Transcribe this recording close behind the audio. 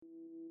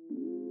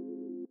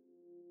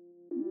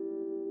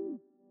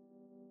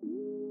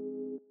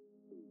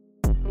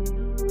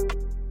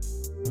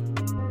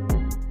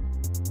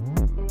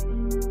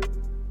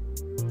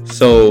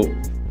So,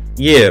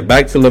 yeah,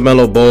 back to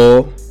LaMelo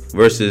Ball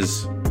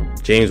versus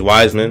James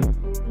Wiseman.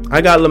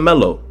 I got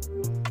LaMelo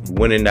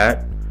winning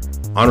that.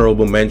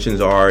 Honorable mentions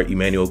are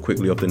Emmanuel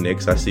Quickly of the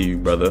Knicks. I see you,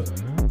 brother.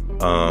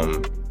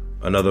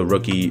 Another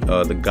rookie,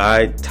 the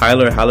guy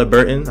Tyler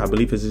Halliburton, I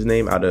believe is his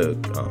name, out of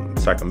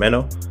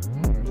Sacramento.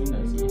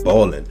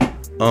 Ballin'.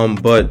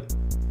 But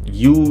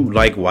you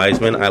like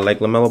Wiseman, I like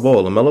LaMelo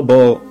Ball. LaMelo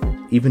Ball,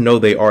 even though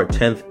they are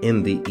 10th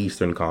in the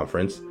Eastern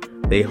Conference,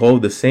 they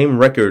hold the same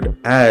record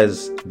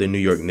as the New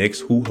York Knicks,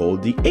 who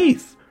hold the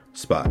 8th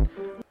spot.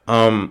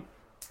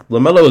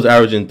 LaMelo is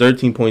averaging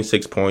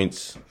 13.6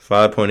 points,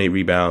 5.8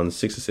 rebounds,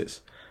 6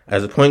 assists.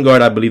 As a point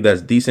guard, I believe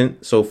that's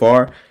decent so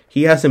far.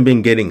 He hasn't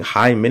been getting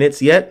high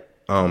minutes yet,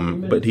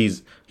 but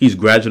he's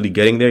gradually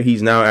getting there.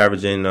 He's now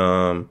averaging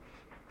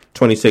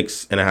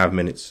 26 and a half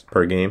minutes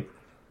per game.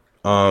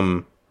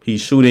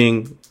 He's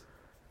shooting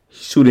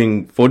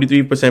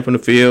 43% from the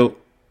field,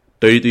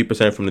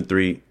 33% from the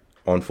three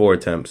on 4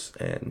 attempts,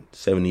 and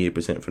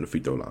 78% from the free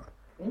throw line.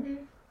 Okay.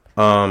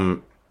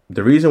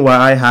 The reason why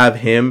I have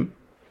him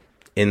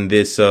in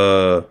this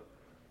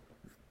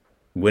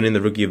winning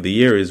the Rookie of the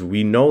Year is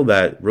we know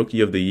that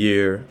Rookie of the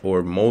Year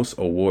or most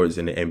awards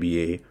in the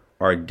NBA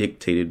are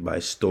dictated by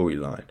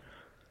storyline.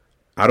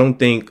 I don't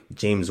think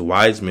James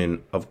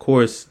Wiseman, of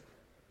course,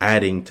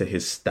 adding to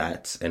his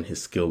stats and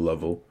his skill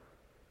level,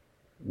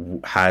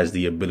 has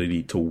the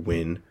ability to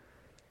win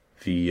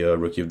the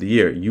Rookie of the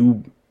Year.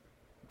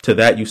 To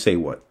that, you say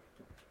what?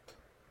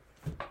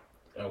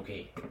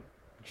 Okay.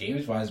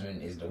 James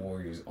Wiseman is the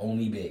Warriors'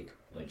 only big,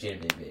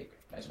 legitimate big.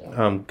 That's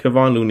one.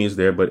 Kevon Looney is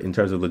there, but in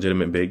terms of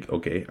legitimate big,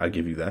 okay, I'll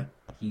give you that.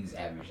 He's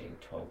averaging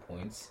 12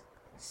 points,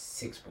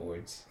 6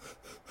 boards,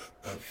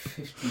 on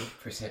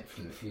 50%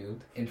 from the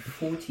field, and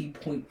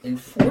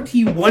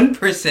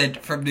 41%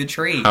 from the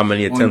trade. How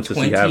many attempts does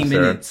he have,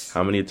 sir?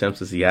 How many attempts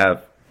does he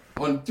have?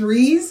 On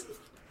threes?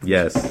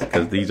 Yes,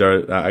 because these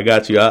are... I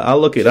got you. I'll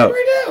look it up.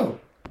 Right now.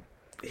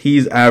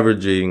 He's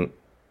averaging...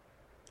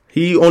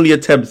 He only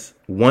attempts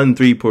 1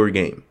 3 per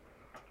game.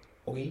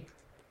 Okay.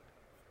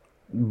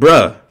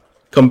 Bruh,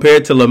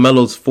 compared to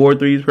LaMelo's 4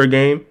 threes per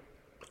game,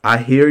 I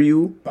hear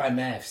you. By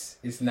maths,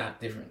 it's not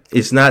different.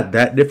 It's not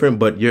that different,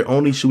 but you're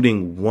only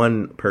shooting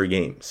 1 per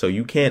game. So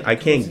you can't... I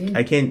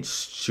can't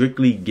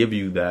strictly give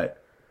you that.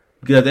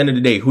 Because at the end of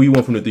the day, who you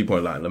want from the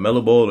 3-point line?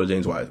 LaMelo Ball or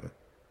James Wiseman?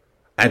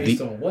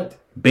 Based on what?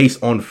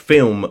 Based on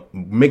film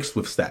mixed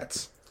with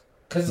stats.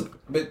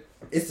 But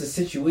it's the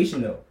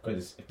situation, though.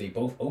 Because if they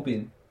both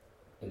open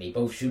and they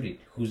both shoot it,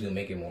 who's going to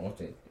make it more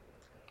often?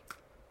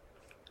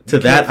 To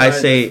that, I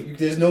say...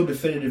 There's no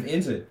definitive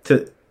answer.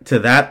 To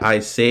that, I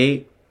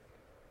say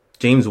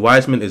James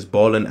Wiseman is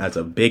balling as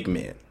a big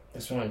man.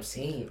 That's what I'm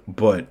saying.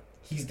 But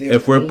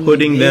if we're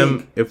putting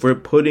them...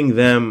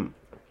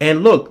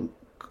 And look,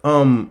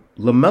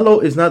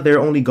 LaMelo is not their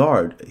only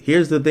guard.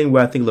 Here's the thing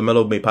where I think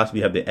LaMelo may possibly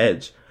have the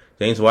edge.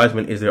 James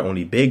Wiseman is their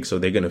only big, so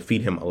they're going to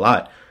feed him a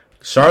lot.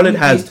 Charlotte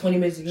has 20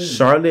 minutes a game.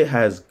 Charlotte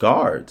has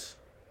guards.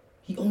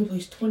 He only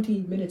plays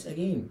 20 minutes a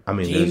game. I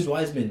mean, James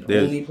Wiseman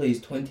only plays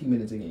 20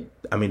 minutes a game.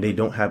 I mean, they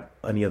don't have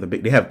any other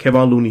big. They have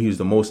Kevon Looney, who's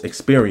the most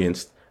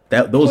experienced.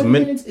 Those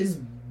minutes is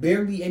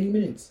barely any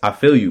minutes. I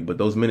feel you, but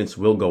those minutes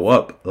will go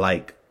up.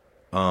 Like,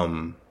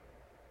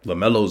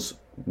 LaMelo's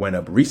went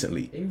up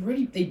recently.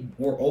 They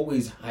were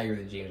always higher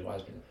than James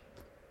Wiseman.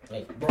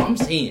 Like, bro, I'm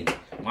saying,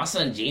 my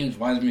son James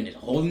Wiseman is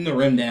holding the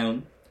rim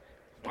down.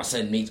 My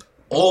son makes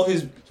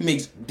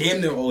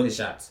damn near all his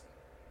shots.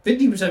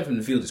 50% from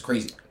the field is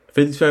crazy.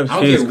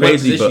 50% is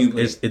crazy,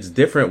 but it's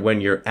different when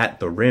you're at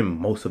the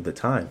rim most of the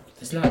time.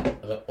 That's not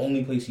the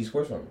only place he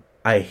scores from.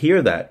 I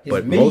hear that,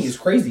 but most is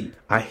crazy.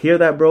 I hear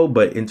that, bro.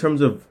 But in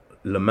terms of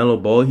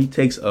LaMelo Ball, he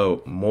takes a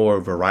more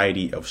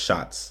variety of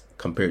shots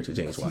compared to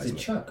James Wiseman.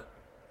 He's a Chuck.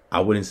 I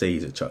wouldn't say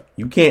he's a Chuck.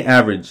 You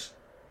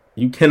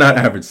cannot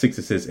average 6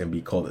 assists and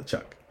be called a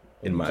Chuck,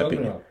 in my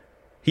opinion. About?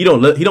 He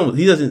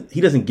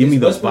doesn't give me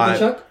the vibe.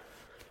 Chuck?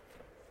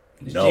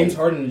 Is No. James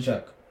Harden a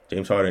Chuck?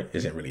 James Harden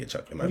isn't really a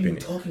Chuck, in my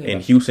opinion. In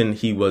Houston,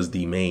 he was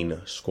the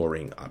main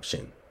scoring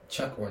option.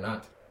 Chuck or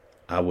not?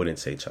 I wouldn't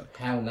say Chuck.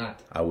 How not?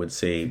 I would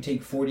say... If you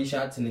take 40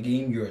 shots in a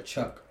game, you're a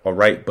Chuck. All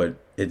right, but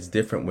it's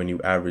different when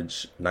you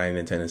average 9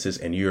 and 10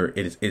 assists, and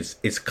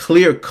it's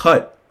clear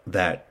cut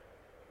that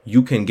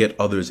you can get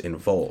others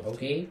involved.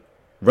 Okay.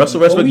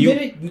 Russell Westbrook,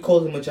 we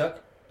called him a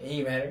Chuck. It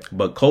ain't matter.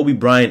 But Kobe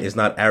Bryant is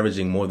not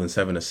averaging more than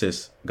 7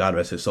 assists. God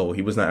rest his soul.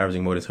 He was not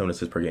averaging more than 7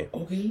 assists per game.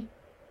 Okay. He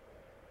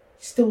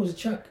still was a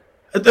Chuck.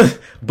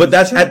 But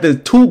that's at the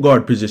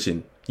 2-guard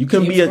position. You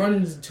can James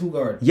Harden is a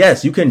 2-guard.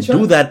 Yes, you can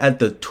do that at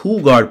the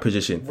 2-guard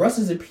position. Russ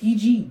is a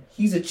PG.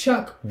 He's a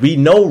Chuck. We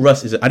know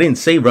Russ is. I didn't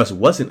say Russ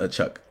wasn't a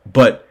Chuck,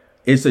 but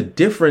it's a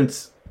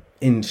difference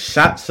in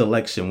shot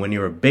selection when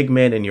you're a big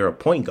man and you're a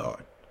point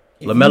guard.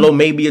 LaMelo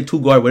may be a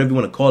 2-guard, whatever you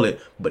want to call it,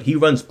 but he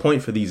runs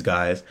point for these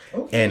guys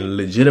and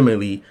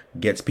legitimately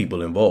gets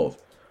people involved.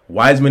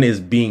 Wiseman is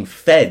being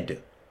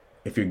fed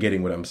If you're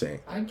getting what I'm saying.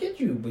 I get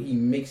you, but he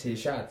makes his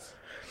shots.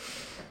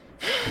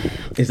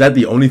 Is that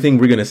the only thing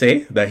we're gonna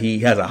say? That he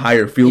has a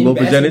higher field goal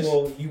percentage?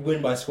 You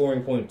win by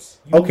scoring points.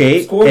 You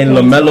Okay, score and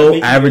points by LaMelo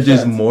making averages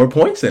shots. more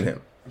points than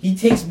him. He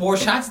takes more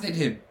shots than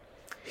him.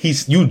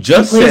 You He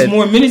just plays said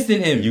more minutes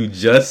than him. you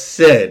just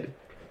said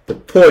the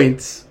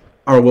points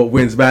are what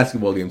wins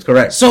basketball games,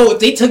 correct? So if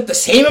they took the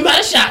same amount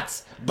of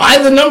shots by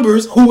the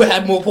numbers, who would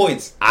have more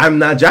points? I'm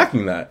not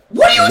jacking that.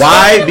 What are you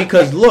Why? talking about?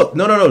 Because look,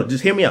 no.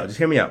 Just hear me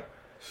out.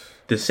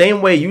 The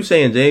same way you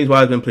saying James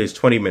Wiseman plays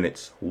 20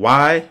 minutes.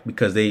 Why?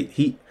 Because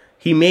he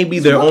may be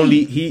their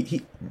only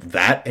he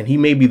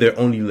may be their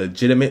only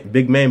legitimate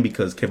big man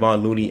because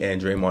Kevon Looney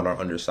and Draymond are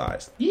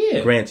undersized.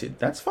 Yeah. Granted,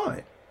 that's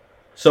fine.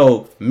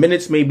 So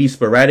minutes may be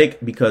sporadic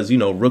because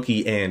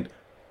rookie and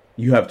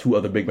you have two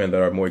other big men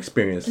that are more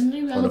experienced And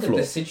you gotta on the look at floor.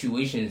 the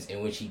situations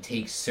in which he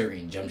takes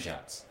certain jump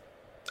shots.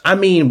 I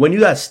mean, when you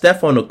got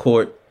Steph on the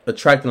court,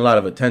 attracting a lot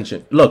of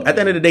attention. Look, at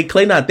the end of the day,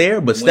 Klay not there,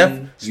 but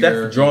When Steph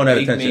you're drawing a that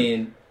big attention.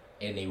 man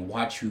and they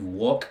watch you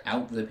walk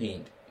out the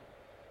paint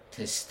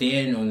to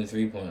stand on the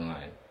 3-point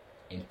line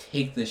and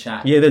take the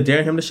shot. Yeah, they're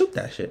daring him to shoot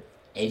that shit.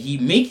 And he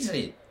makes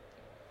it.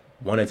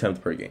 1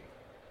 attempt per game.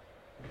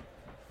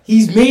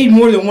 He's made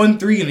more than 1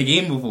 3 in a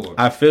game before.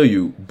 I feel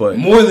you, but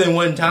More than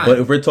one time. But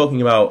if we're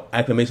talking about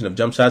acclimation of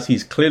jump shots,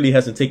 he's clearly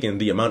hasn't taken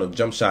the amount of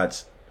jump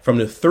shots from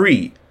the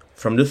three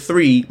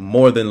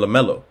more than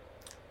LaMelo.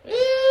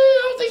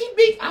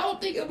 I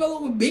don't think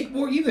LaMelo would make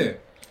more either.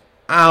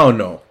 I don't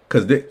know,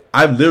 because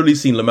I've literally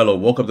seen LaMelo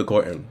walk up the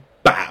court and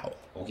bow.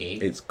 Okay.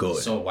 It's good.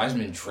 So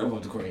Wiseman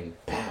dribbled the court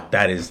and pow.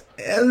 That is...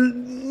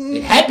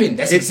 It happened.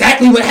 That's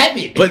exactly what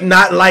happened. But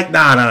not like...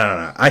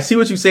 Nah. I see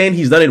what you're saying.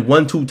 He's done it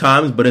 1-2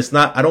 times, but it's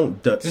not...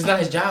 This is not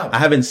his job. I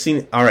haven't seen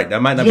it. All right,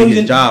 that might not You know be he's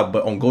his in- job,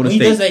 but on Golden When he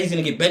State... does that, he's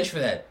going to get benched for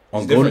that.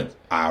 on It's Golden... different.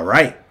 All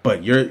right,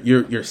 but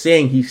you're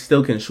saying he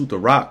still can shoot the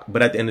rock,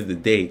 but at the end of the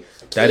day,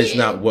 that is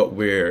not what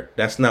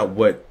that's not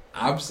what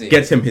I'm saying.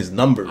 gets him his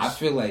numbers. I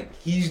feel like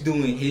he's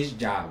doing his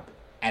job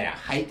at a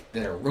height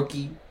that a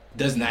rookie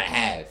does not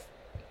have.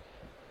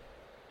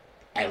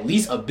 At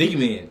least a big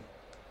man.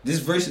 This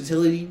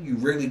versatility, you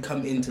rarely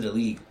come into the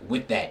league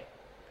with that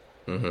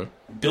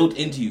built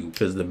into you.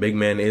 Because the big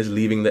man is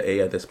leaving the A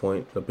at this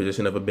point. The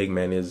position of a big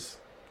man is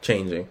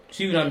changing.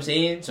 See what I'm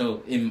saying?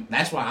 So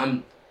that's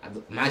why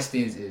my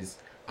stance is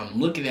I'm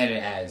looking at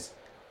it as,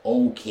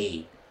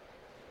 okay,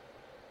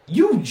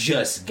 you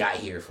just got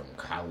here from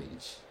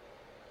college.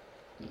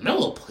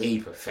 Melo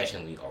played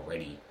professionally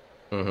already.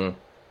 Mm-hmm.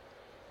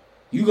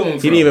 You going from...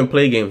 He didn't even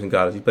play games in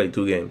college. He played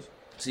 2 games.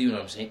 See what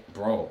I'm saying?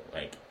 Bro,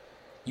 like,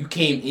 you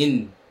came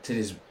in to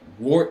this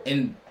war,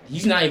 and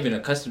he's not even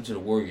accustomed to the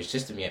Warriors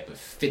system yet, but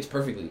fits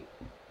perfectly.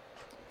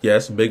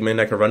 Yes, big man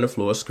that can run the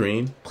floor,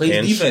 screen, Plays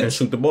and, defense. and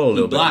shoot the ball a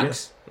little He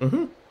blocks. bit. Yeah.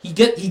 Mm-hmm.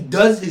 He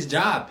does his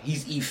job.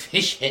 He's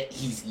efficient.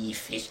 He's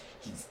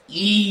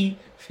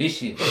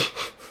efficient.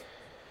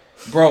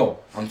 Bro,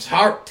 I'm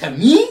sorry. To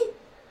me,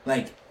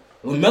 like,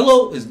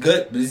 LaMelo is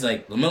good, but it's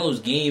like LaMelo's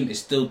game is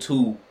still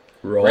too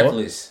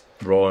reckless.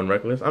 Raw and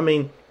reckless. I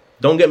mean,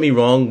 don't get me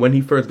wrong. When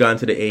he first got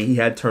into the A, he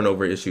had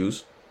turnover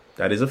issues.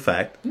 That is a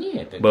fact.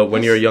 Yeah, But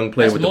when you're a young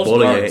player with the most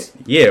ball in your guards.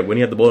 hand, yeah, when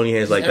you have the ball in your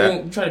hands like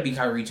Everyone, you try to be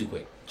Kyrie too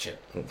quick. Chill.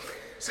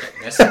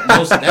 That's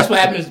what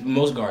happens to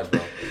most guards,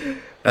 bro.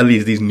 at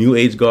least these new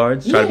age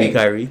guards try to be Yeah.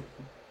 Kyrie.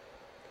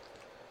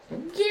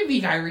 Can't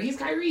be Kyrie. It's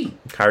Kyrie.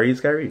 Kyrie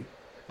is Kyrie.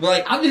 But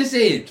like I'm just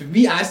saying, to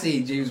me, I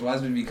say James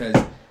Wiseman because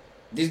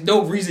there's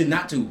no reason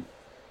not to.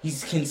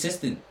 He's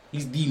consistent.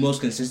 He's the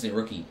most consistent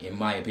rookie, in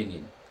my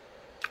opinion.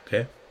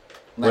 Okay.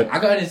 Like What- I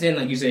can understand,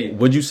 like you say,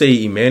 Would you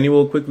say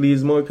Emmanuel quickly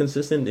is more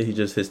consistent?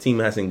 His team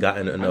hasn't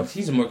gotten enough.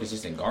 he's a more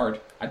consistent guard.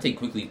 I take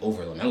quickly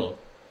over LaMelo.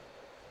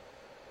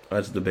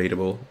 That's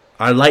debatable.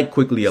 I like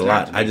quickly a It's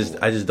lot. not I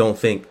debatable. just don't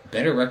think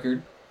Better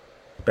record.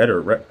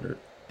 better record.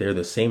 They're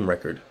the same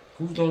record.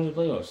 Who's going to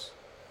the playoffs?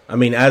 I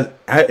mean,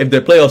 if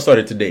their playoffs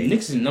started today,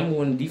 Knicks is number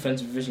 1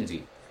 defensive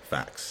efficiency.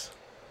 facts.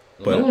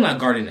 But- LaMelo not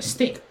guarding a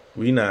stick.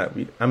 We're not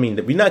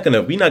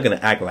gonna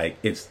act like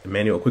it's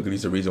Emmanuel quickly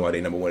is the reason why they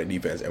number 1 in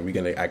defense, and we're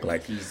gonna act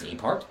like He's a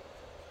part.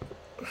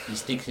 He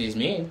sticks to his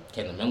man.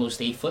 Can LaMelo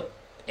stay foot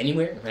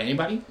anywhere for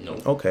anybody? No.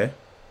 okay.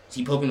 Is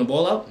he poking the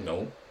ball out?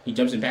 No. He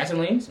jumps in passing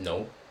lanes?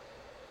 No.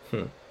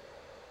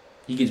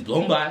 He gets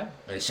blown by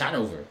and shot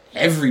over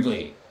every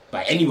play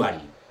by anybody.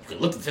 You can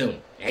look at the film.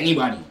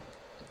 Anybody.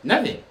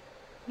 Nothing.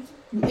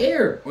 You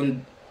air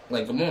on,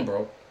 like, come on,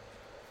 bro.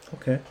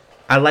 Okay.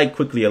 I like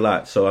quickly a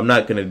lot, so I'm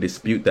not gonna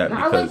dispute that No,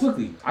 I like because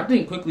Quickly. I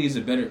think Quickly is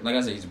a better, like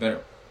I said, he's better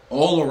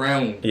all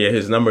around. yeah,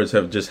 his numbers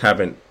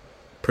haven't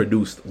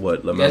produced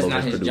what LaMelo That's was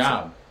not his producing.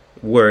 job.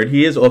 Word,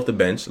 he is off the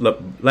bench,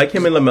 like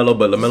him and LaMelo,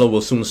 but LaMelo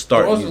will soon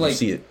start. But also, You like,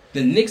 see it.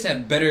 the Knicks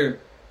have better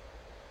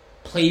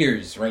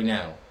players right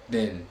now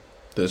than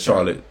The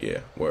Charlotte, yeah,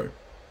 word.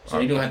 so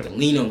they don't have to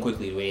lean on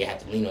Quickly the way they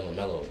have to lean on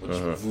LaMelo,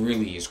 which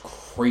really is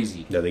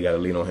crazy. Yeah, they got to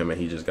lean on him,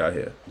 and he just got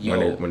here.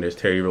 Yo. When there's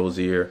Terry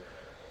Rozier,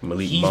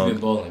 Malik He's Monk,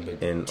 been balling,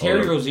 but and Terry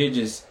all of- Rozier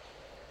just,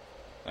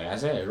 like I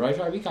said, right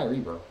try to be Kyrie,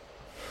 bro.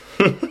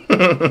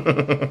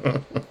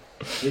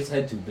 His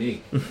head too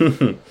big.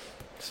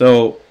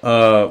 So,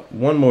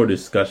 one more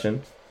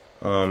discussion.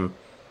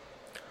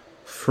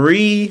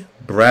 Free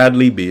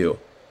Bradley Beal.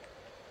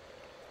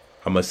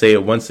 I'm going to say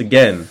it once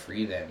again.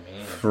 Free that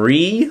man.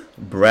 Free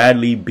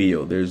Bradley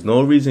Beal. There's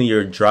no reason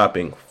you're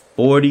dropping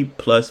 40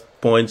 plus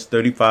points,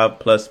 35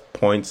 plus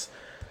points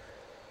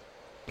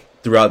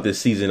throughout this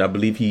season. I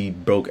believe he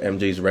broke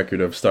MJ's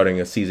record of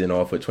starting a season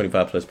off with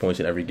 25 plus points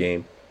in every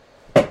game.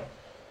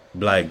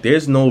 Like,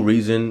 there's no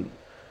reason.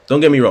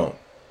 Don't get me wrong.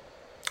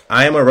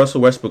 I am a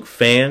Russell Westbrook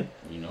fan,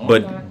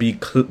 but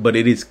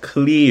it is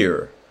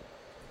clear.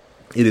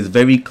 It is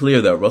very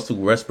clear that Russell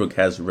Westbrook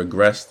has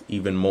regressed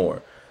even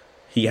more.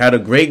 He had a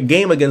great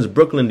game against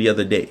Brooklyn the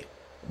other day,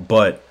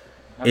 but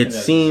it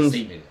seems,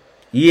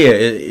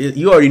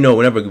 you already know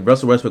whenever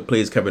Russell Westbrook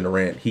plays Kevin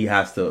Durant, he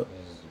has to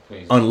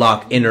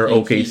unlock inner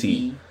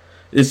OKC.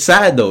 It's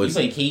sad though. You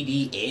play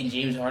KD and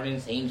James Harden at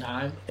the same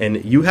time,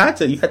 and you had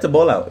to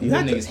ball out. You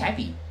niggas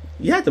happy.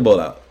 You had to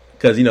ball out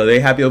because they're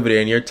happy over there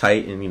and you're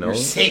tight and you're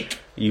sick.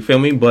 You feel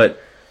me?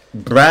 But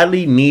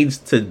Bradley needs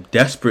to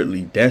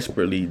desperately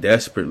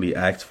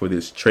ask for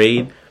this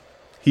trade.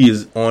 He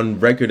is on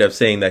record of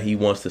saying that he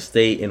wants to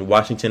stay in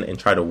Washington and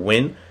try to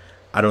win.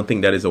 I don't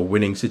think that is a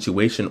winning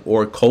situation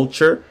or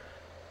culture.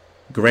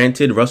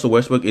 Granted, Russell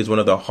Westbrook is one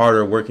of the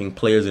harder working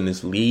players in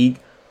this league,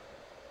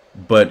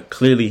 but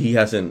clearly he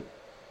hasn't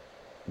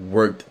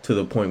worked to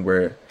the point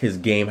where his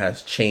game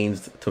has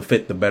changed to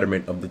fit the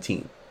betterment of the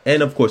team.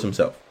 And, of course,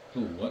 himself.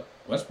 Who, what?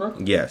 Westbrook?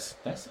 Yes.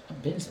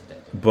 I've been said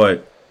that.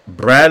 But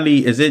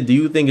Bradley, do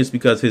you think it's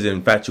because his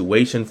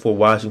infatuation for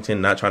Washington,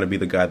 not trying to be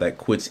the guy that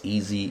quits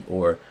easy,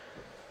 or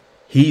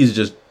he's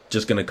just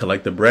going to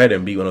collect the bread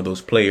and be one of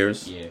those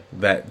players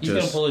that he's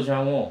going to pull a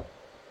John Wall.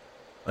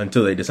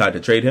 Until they decide to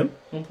trade him?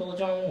 He's going to pull a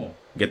John Wall.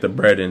 Get the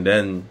bread and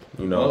then,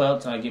 Pull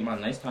out till I get my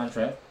nice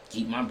contract,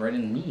 keep my bread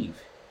and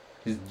leave.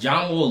 Because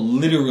John Wall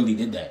literally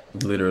did that.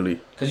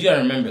 Literally. Because you got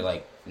to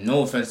remember,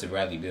 no offense to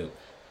Bradley Beal.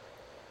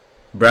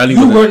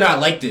 You were not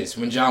like this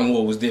when John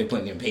Wall was there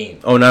putting in pain.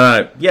 Oh,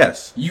 no.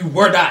 Yes. You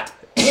were not.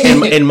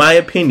 in my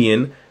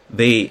opinion,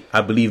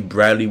 I believe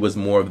Bradley was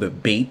more of the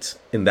bait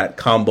in that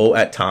combo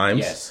at times.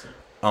 Yes.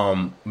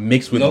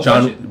 Mixed with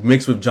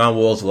John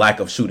Wall's lack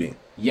of shooting.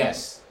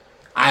 Yes.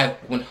 I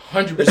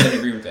 100%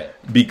 agree with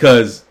that.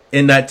 Because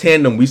in that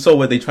tandem, we saw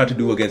what they tried to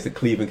do against the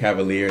Cleveland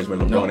Cavaliers when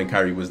LeBron and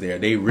Kyrie was there.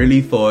 They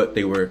really thought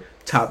they were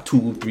top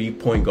 2-3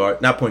 point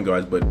guard, not point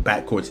guards, but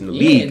backcourts in the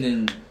league.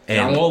 And then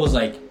John Wall was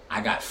like, I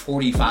got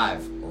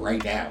 45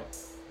 right now.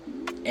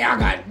 And I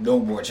got no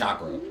more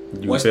chakra.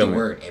 What's the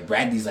word? And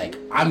Bradley's like,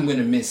 I'm going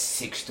to miss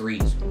 6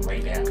 threes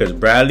right now. Because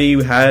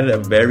Bradley had a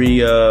very...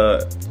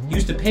 he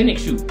used to panic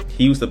shoot.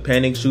 He used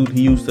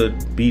to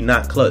be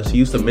not clutch. He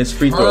used to miss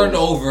free throws.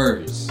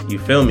 Turnovers. You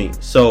feel me?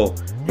 So,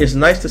 it's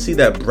nice to see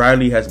that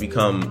Bradley has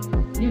become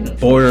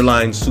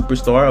borderline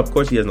superstar. Of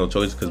course, he has no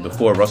choice because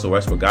before Russell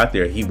Westbrook got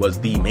there, he was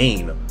the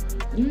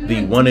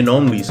the one and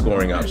only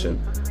scoring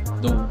option.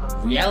 The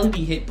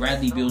reality hit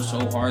Bradley Beal so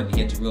hard that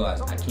he had to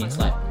realize, I can't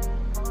slap.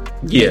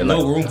 Yeah,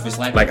 no room for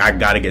slapping. I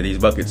gotta get these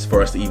buckets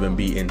for us to even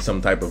be in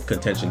some type of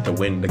contention to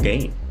win the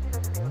game.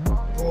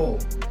 Bro,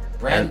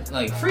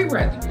 free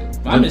Bradley Beal.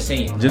 I'm just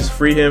saying. Just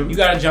free him. You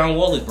got a John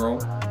Wall, bro.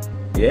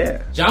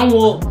 Yeah. John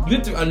Wall, you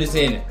have to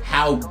understand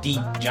how deep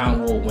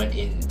John Wall went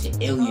in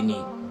to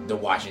alienate the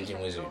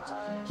Washington Wizards.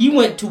 He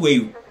went to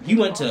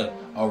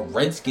a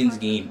Redskins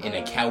game in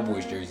a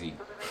Cowboys jersey.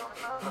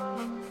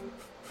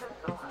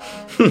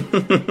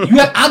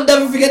 I'll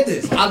never forget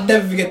this.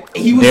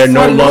 He was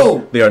front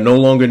row. They are no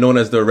longer known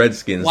as the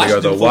Redskins. They are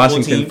the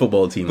Washington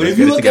football team. But if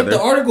you look up the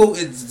article,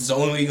 it's the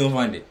only way you're going to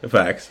find it.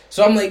 Facts.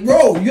 So I'm like,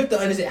 bro, you have to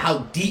understand how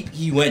deep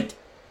he went.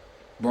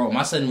 Bro,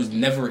 my son was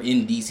never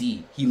in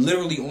D.C. He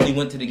literally only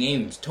went to the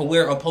games to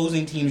wear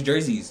opposing teams'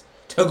 jerseys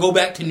to go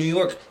back to New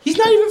York. He's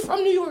not even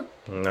from New York.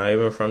 Not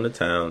even from the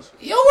towns.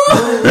 Yo,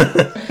 bro.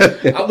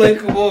 I'm like,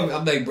 come on.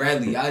 I'm like,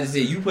 Bradley, I just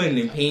said, you putting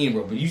in pain,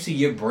 bro. But you see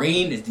your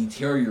brain is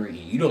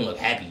deteriorating. You don't look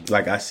happy.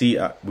 Like, I see,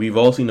 we've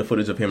all seen the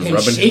footage of him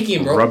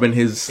rubbing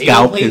his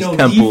scalp, his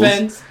temples.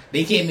 Defense.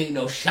 They can't make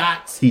no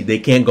shots. They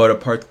can't go to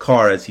park the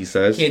car, as he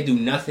says. Can't do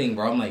nothing,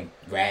 bro. I'm like,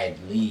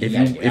 Bradley.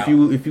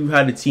 If you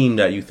had a team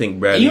that you think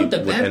Bradley would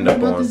end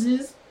up on,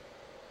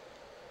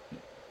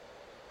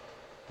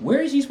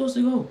 where is he supposed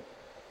to go?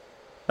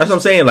 That's what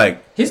I'm saying.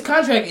 Like, his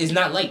contract is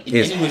not like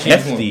it's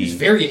hefty.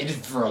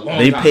 It's for a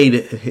long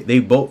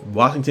time.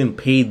 Washington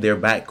paid their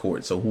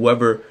backcourt, so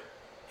whoever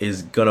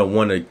is gonna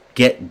want to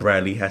get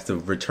Bradley has to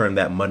return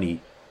that money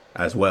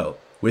as well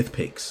with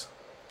picks.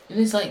 And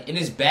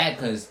it's bad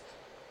because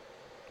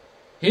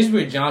here's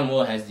where John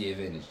Wall has the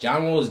advantage.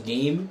 John Wall's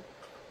game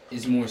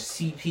is more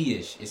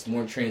CP-ish. It's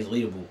more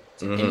translatable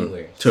to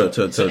anywhere.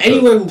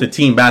 To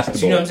team basketball.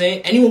 So you know what I'm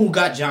saying? Anyone who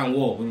got John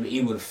Wall would be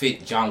able to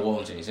fit John Wall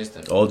into their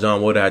system. All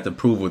John Wall had to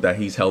prove was that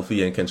he's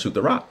healthy and can shoot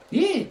the rock.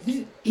 Yeah.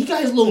 He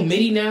got his little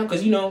midi now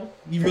because, you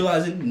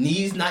realizing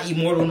knees not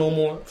immortal no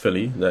more.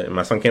 Philly.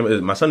 My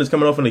son is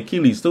coming off an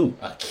Achilles too.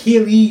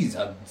 Achilles.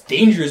 A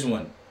dangerous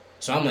one.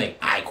 So I'm like,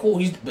 all right, cool.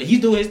 He's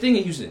doing his thing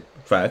in Houston.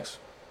 Facts.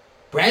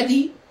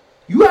 Bradley,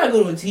 You gotta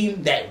go to a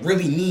team that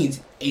really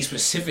needs a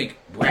specific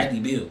Bradley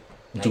Beal.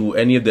 Like, do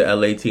any of the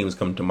LA teams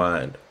come to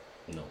mind?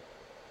 No.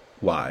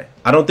 Why?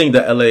 I don't think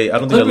the LA. I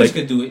don't think Clippers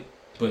LA could do it,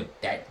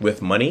 but that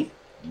with money.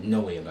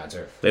 no way about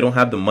turf. They don't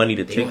have the money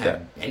to They take don't that.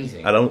 have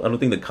anything. I don't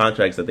think the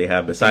contracts that they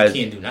have besides. They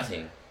can't do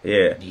nothing.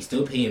 Yeah. They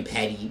still paying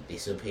Patty. They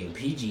still paying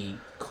PG.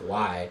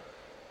 Kawhi.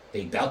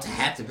 They about to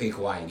have to pay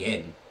Kawhi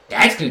again.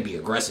 That's gonna be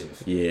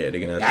aggressive. Yeah, they're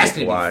gonna. That's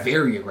take gonna Kawhi be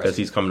very because aggressive.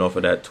 he's coming off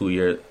of that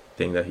 2-year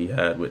thing that he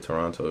had with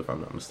Toronto, if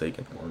I'm not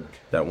mistaken. Word.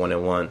 That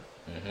 1-1,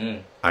 Mm-hmm.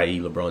 i.e.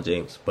 LeBron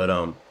James. But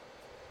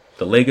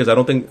the Lakers, I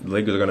don't think the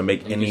Lakers are gonna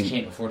make They any. just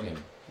can't afford him.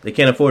 They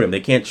can't afford him. They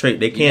can't trade.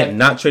 They can't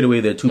not trade away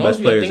their two No, best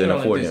you gotta players think and about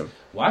it afford like this. him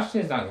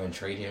Washington's not going to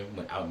trade him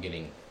without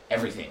getting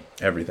everything.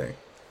 everything.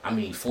 I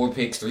mean, 4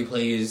 picks, 3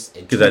 players,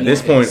 and Because 2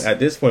 at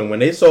this point, when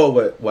they saw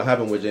what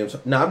happened with James,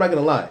 I'm not gonna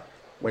lie.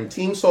 When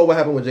teams saw what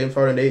happened with James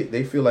Harden,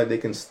 they feel like they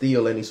can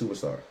steal any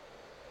superstar.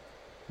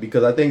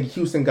 Because I think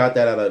Houston got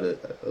that out of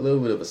a little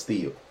bit of a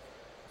steal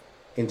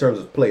in terms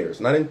of players,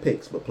 not in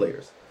picks, but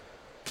players.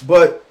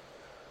 But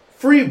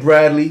free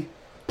Bradley.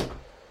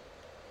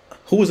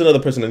 Who is another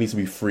person that needs to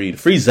be freed?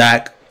 Free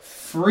Zach.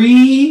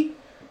 Free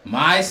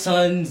my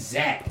son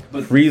Zach.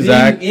 But Free the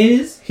Zach. thing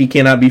is, He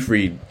cannot be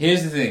freed.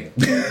 here's the thing: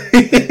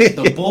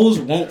 the Bulls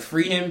won't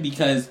free him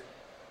because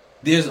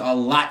there's a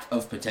lot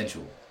of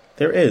potential.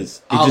 There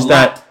is. A It's just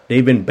lot. that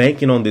they've been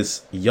banking on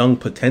this young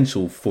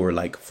potential for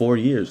like 4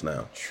 years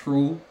now.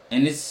 True,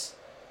 and it's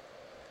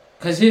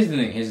because here's the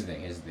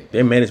thing.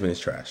 Their management is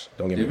trash.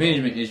 Don't get Their me wrong.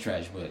 management is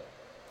trash, but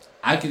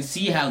I can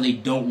see how they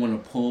don't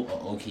want to pull a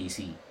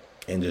OKC.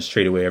 And just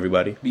trade away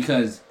everybody.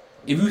 Because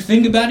if you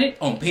think about it,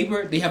 on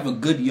paper, they have a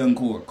good young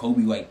core.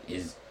 Kobe White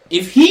is.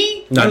 If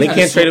he No, learns they how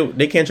can't to slow- trade.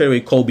 They can't trade away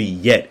Kobe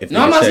yet. If No,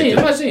 they I'm not said saying. to-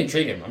 I'm not saying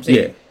trade him. I'm saying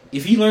Yeah.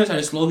 if he learns how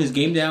to slow his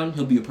game down,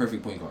 he'll be a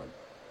perfect point guard.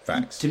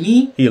 Facts. To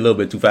me, He a little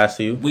bit too fast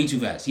to you. way too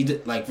fast. He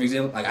did, like, for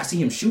example, like I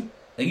see him shoot.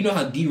 Like, you know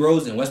how D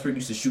Rose and Westbrook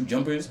used to shoot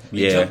jumpers? They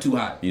Yeah. jump too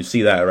high. You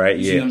see that, right?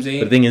 You yeah. see what I'm saying?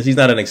 But the thing is, he's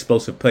not an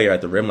explosive player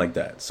at the rim like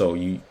that. So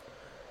you,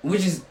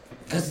 Which is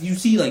because you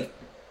see, like,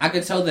 I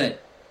could tell that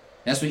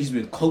that's what he's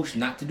been coached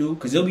not to do.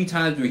 Because there'll be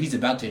times where he's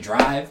about to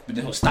drive, but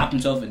then he'll stop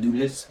himself and do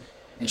this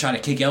and try to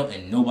kick out,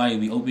 and nobody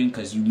will be open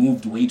because you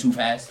moved way too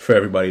fast. for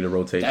everybody to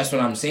rotate. That's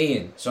what I'm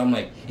saying. So I'm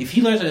like, if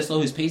he learns how to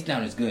slow his pace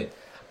down, it's good.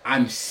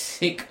 I'm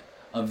sick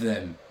of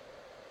them.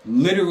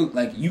 Literally,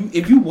 like,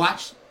 if you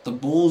watch the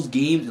Bulls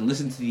games and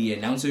listen to the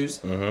announcers,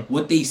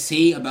 what they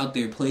say about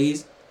their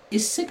plays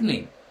is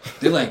sickening.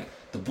 They're like,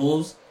 the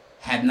Bulls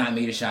have not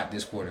made a shot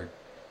this quarter,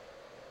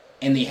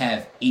 and they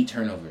have 8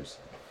 turnovers.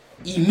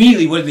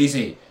 Immediately, what do they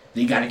say?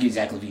 They got to get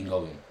Zach LaVine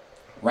going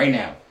right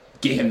now.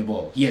 Get him the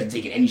ball. He hasn't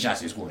taken any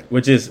shots this quarter.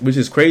 Which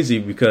is crazy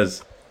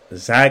because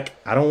Zach,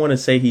 I don't want to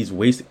say he's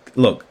wasted.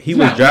 Look, He's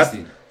not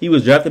wasted. He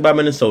was drafted by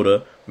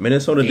Minnesota.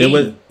 Minnesota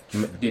did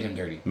Did him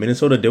dirty.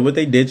 Minnesota did what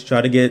they did to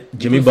try to get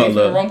Jimmy Put faith in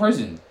Butler. the wrong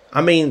person.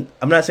 I mean,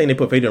 I'm not saying they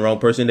put faith in the wrong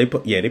person. They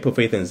put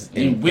faith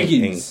in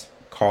Wiggins.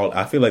 Carl.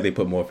 I feel like they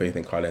put more faith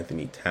in Karl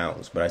Anthony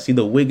Towns, but I see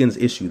the Wiggins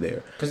issue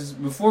there. Because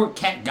before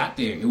Cat got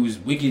there, it was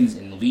Wiggins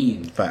and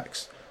Levine.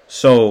 Facts.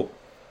 So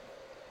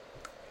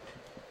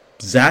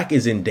Zach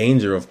is in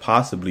danger of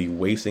possibly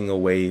wasting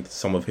away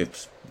some of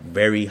his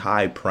very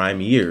high prime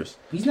years.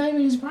 He's not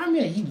even in his prime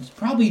yet. He's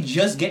probably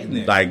just getting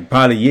there. Like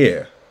probably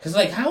Because,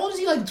 like, how old is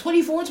he? Like,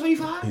 24,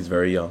 25? he's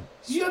very young.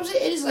 You know what I'm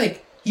saying? It's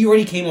like, he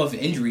already came off an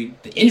injury.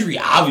 The injury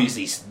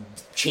obviously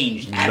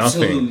changed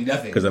absolutely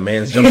nothing. Because the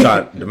man's jump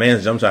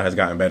shot has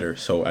gotten better.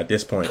 So at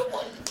this point, Come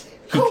on.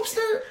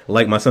 Copester.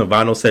 like my son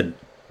Vino said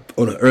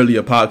on an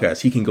earlier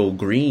podcast, he can go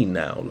green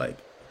now. Like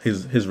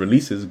his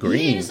release is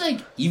green. Yeah, it's like,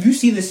 if you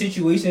see the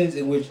situations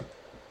in which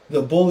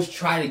the Bulls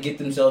try to get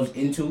themselves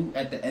into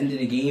at the end of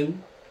the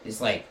game, it's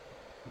like,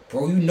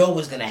 bro, you know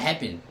what's going to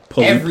happen.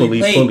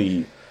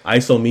 Pulley.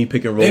 ISO me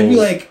pick and roll.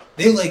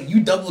 They're like, you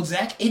double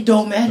Zach, it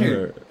don't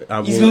matter. He's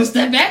will going to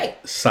step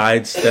back.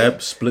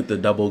 sidestep, split the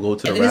double, go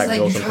to the And then rack, it's like,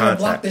 go you some try to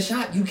block contact. the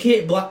shot. You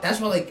can't block. That's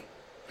why, like,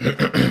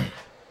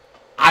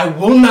 I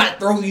will not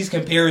throw these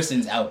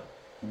comparisons out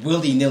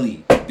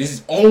willy-nilly. This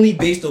is only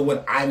based on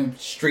what I'm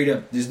straight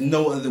up. There's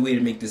no other way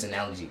to make this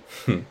analogy.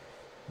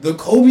 The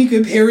Kobe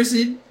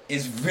comparison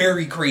is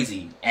very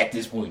crazy at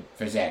this point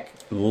for Zach.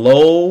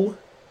 Low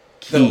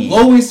key. The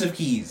lowest of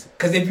keys.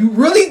 Because if you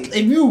really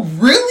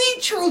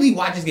truly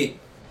watch this game,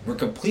 we're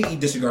completely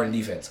disregarding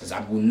defense. Because I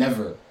will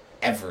never,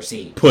 ever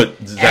say Put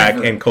Zach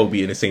ever. and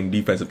Kobe in the same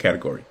defensive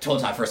category.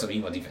 12 times first time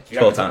equal defense.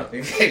 12 times.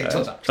 12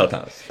 times. 12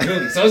 times.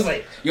 Really? So it's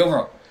like, yo,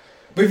 bro.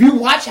 But if you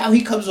watch how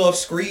he comes off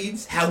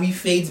screens, how he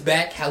fades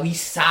back, how he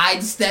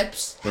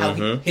sidesteps, how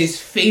his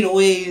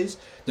fadeaways,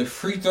 the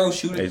free throw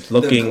shooting,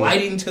 the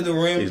gliding to the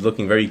rim. He's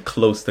looking very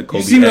close to Kobe.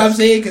 You see what I'm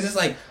saying? Because it's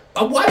like,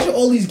 I'm watching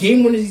all these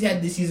game winners he's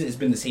had this season. It's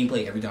been the same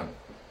play every time.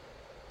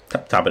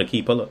 Top of the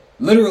key, pull up.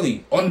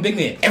 Literally, on the big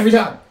man. Every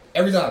time.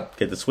 Every time.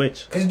 Get the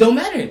switch. Because it don't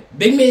matter.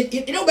 Big man,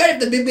 it don't matter if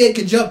the big man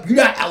can jump. You're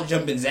not out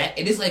jumping Zach.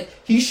 And it's like,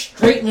 he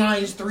straight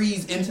lines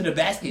threes into the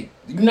basket.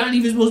 You're not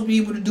even supposed to be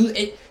able to do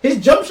it. His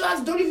jump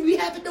shots don't even be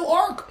having no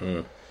arc.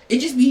 It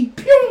just be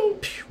pew.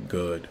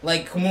 Good.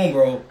 Like, come on,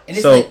 bro. And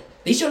it's So- like,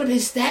 They showed up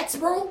his stats,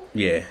 bro.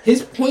 Yeah.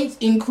 His points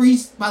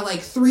increased by like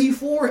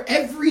 3-4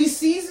 every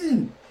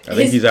season. I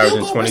think he's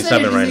averaging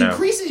 27 right now.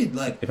 Increasing,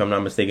 like, if I'm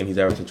not mistaken, he's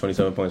averaging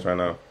 27 points right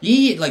now.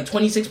 Yeah, like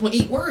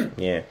 26.8 word.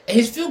 Yeah. And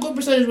his field goal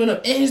percentage went up,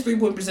 and his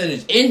 3-point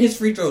percentage, and his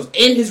free throws,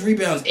 and his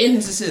rebounds, and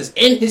his assists,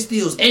 and his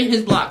steals, and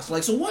his blocks.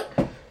 Like, so what?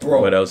 Bro.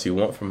 What else you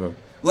want from him?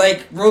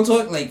 Like, real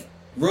talk, like,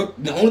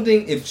 the only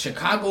thing, if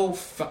Chicago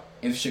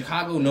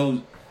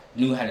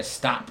knew how to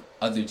stop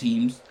other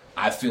teams,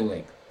 I feel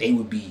like they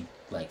would be,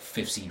 like,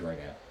 5th seed right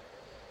now.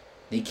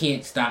 They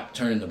can't stop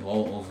turning the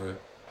ball over.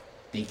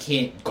 They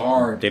can't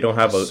guard. They don't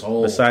have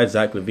besides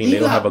Zach LaVine, they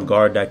don't have a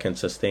guard that can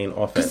sustain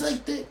offense.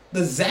 It's like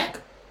the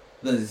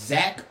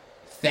Zach,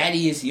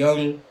 Thaddeus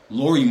Young,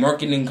 Lauri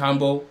Markkanen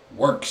combo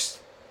works.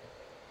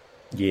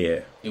 Yeah.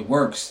 It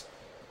works.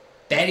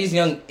 Thaddeus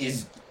Young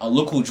is a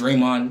local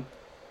Draymond.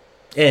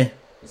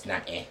 It's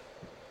not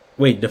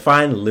Wait,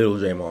 define little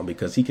Draymond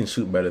because he can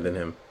shoot better than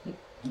him.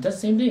 He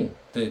does the same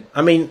thing.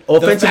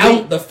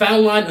 Offensively, the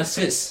foul line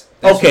assists.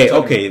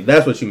 Okay,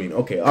 that's what you mean.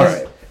 Okay, all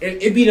right.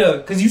 It'd be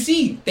because you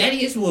see,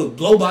 Thaddeus will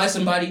blow by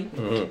somebody,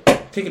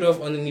 pick it off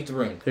underneath the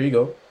ring. There you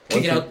go.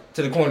 Kick it out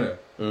to the corner.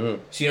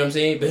 Mm-hmm. See what I'm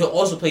saying? But he'll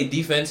also play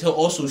defense. He'll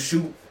also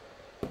shoot.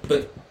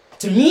 But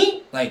to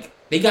me, like,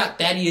 they got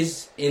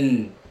Thaddeus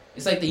in.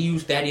 It's like they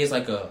use Thaddeus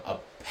like a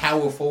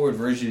power forward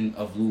version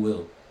of Lou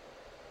Will.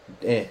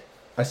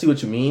 I see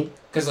what you mean.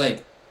 Because,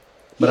 like,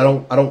 but I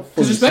don't.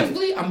 Because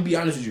respectfully, I'm gonna be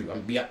honest with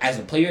you. As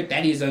a player,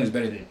 Thaddeus Young is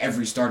better than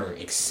every starter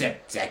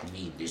except Zach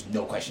LaVine. There's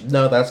no question.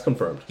 No, that's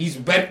confirmed. He's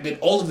better than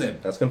all of them.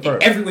 That's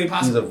confirmed. In every way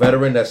possible. He's a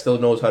veteran that still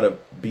knows how to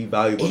be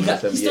valuable.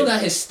 He still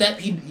got his step.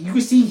 You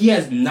can see he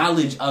has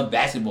knowledge of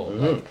basketball.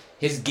 Mm-hmm. Like,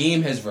 his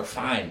game has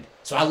refined.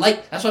 So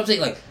that's what I'm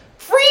saying. Like,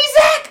 free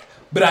Zach,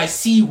 but I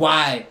see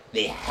why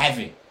they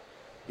haven't.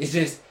 It's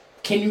just,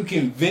 can you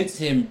convince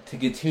him to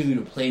continue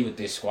to play with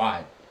this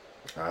squad?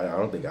 I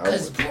don't think I would.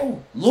 Because,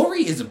 bro,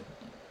 Lauri is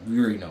we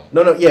already know.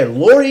 No, yeah,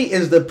 Lauri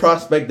is the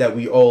prospect that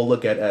we all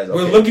look at as.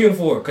 Okay. We're looking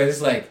for, because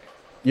it's like,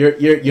 you're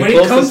when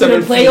close it comes to the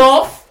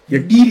playoff, you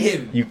need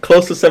him. You're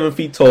close to 7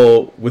 feet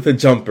tall with a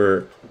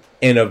jumper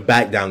in a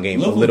back down game.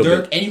 Local a little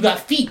Dirk, bit. And you got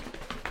feet.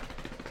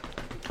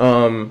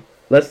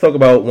 Let's talk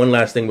about one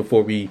last thing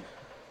before we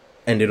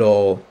end it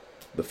all.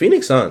 The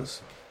Phoenix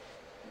Suns.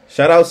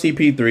 Shout out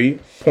CP3,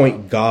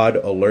 point guard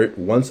alert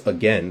once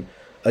again.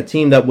 A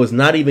team that was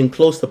not even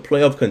close to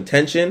playoff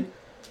contention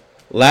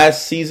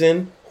last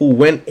season, who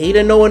went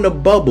 8-0 in the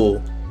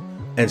bubble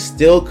and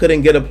still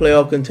couldn't get a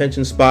playoff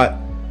contention spot.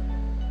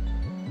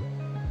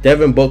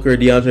 Devin Booker,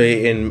 DeAndre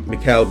Ayton,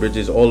 Mikal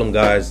Bridges, all them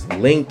guys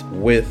linked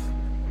with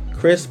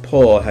Chris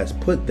Paul has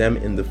put them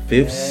in the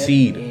 5th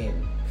seed.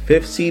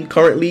 5th seed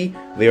currently.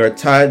 They are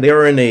tied. They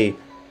are in a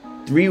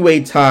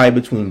 3-way tie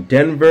between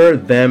Denver,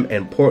 them,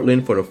 and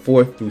Portland for the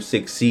 4th through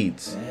 6th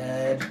seeds.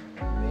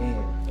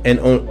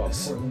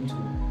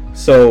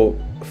 So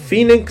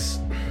Phoenix,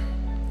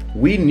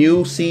 we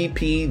knew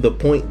CP the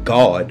point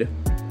guard.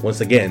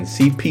 Once again,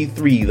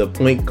 CP3 the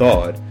point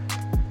guard.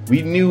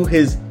 We knew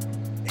his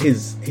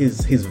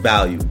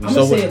value. I'm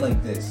gonna say it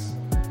like this: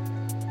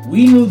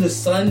 we knew the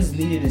Suns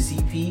needed a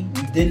CP.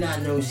 We did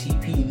not know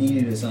CP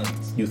needed the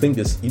Suns. You think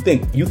it's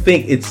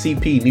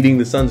CP needing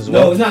the Suns as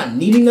well? No, it's not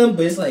needing them,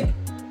 but it's like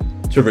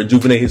to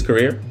rejuvenate his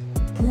career.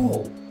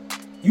 Bro,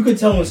 you could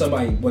tell when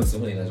somebody wants to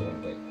play and doesn't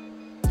want to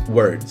play.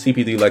 Word,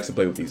 CP3 likes to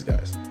play with these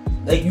guys.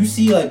 Like, you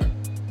see, like,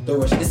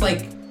 it's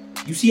like,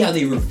 you see how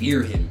they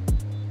revere him.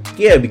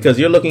 Yeah, because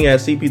you're looking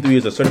at CP3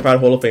 as a certified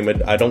Hall of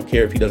Famer. I don't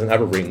care if he doesn't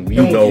have a ring. We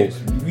know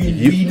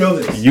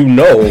this. You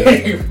know,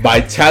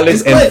 by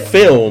talent and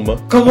film,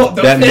 come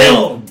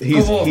on,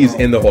 he's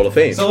in the Hall of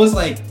Fame. So it's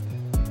like,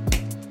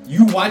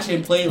 you watch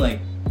him play, like,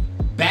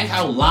 back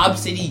how Lob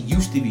City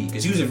used to be,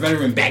 because he was a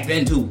veteran back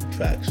then too.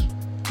 Facts.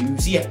 You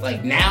see it,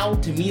 like, now,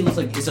 to me, it looks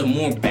like it's a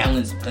more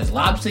balanced, because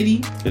Lob City...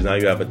 Because now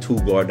you have a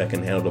 2-guard that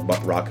can handle the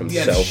rock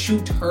himself. You have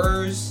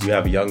shooters. You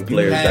have young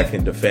players that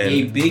can defend.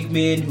 A big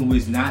man who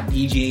is not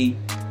DJ.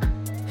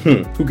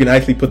 Who can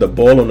actually put the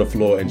ball on the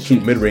floor and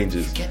shoot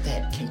mid-ranges. Get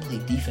that, can play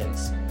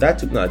defense.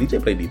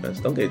 DJ play defense.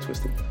 Don't get it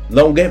twisted.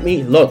 Don't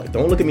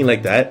look at me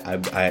like that.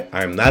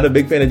 I'm not a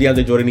big fan of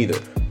DeAndre Jordan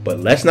either. But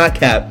let's not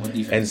cap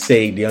and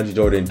say DeAndre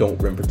Jordan don't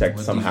rim protect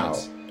somehow.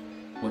 Defense?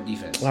 What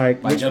defense?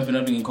 Like, by jumping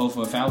up and getting called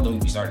for a foul, don't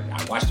get me started.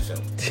 I watched the film.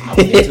 I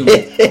was there too.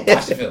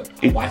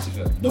 I watched the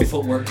film. No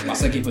footwork. My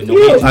son can't put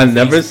no hands. I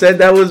never said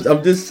that was.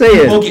 I'm just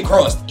saying. People get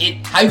crossed.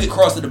 How you get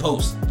crossed to the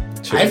post?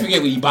 True. I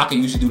forget what Ibaka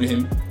used to do to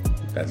him.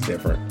 That's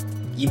different.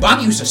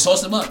 Ibaka used to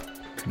sauce him up.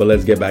 But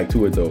let's get back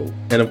to it though.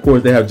 And of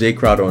course they have Jay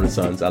Crowder on the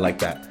Suns. I like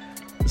that.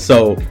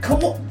 So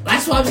come on.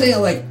 That's why I'm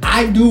saying, like,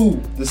 I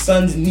knew the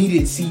Suns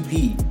needed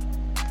CP.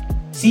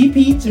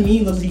 CP to me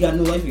looks like he got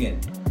new life again.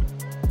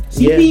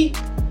 CP.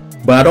 Yeah.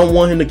 But I don't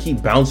want him to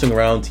keep bouncing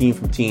around team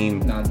from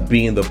team,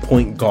 being the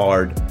point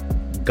guard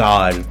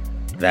god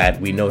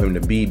that we know him to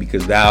be,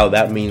 because now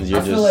that means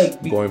you're just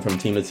like going from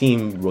team to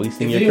team,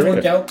 releasing your career. If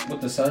it didn't work out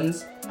with the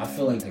Suns, I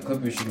feel like the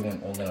Clippers should have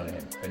went all in on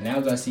him. But now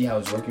that I see how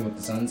it's working with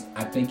the Suns,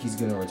 I think he's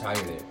going to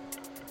retire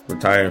there.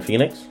 Retire in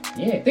Phoenix?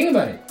 Yeah, think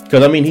about it.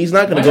 Because, I mean, he's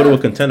not going Why to go to not?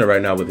 a contender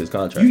right now with his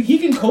contract. He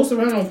can coast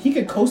around. He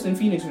could coast in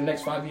Phoenix for the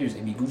next 5 years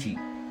and be Gucci.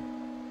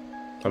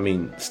 I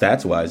mean,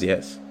 stats-wise,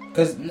 yes.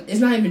 Because it's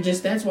not even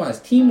just stats wise,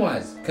 team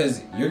wise.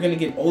 Because you're gonna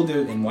get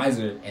older and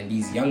wiser, and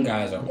these young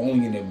guys are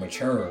only gonna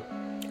mature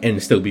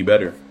And still be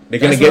better. They're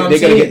That's gonna what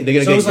get. I'm They're gonna saying. get.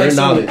 They're So gonna it's get your like,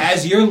 knowledge. so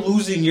as you're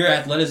losing your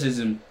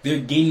athleticism, they're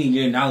gaining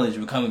your knowledge,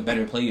 becoming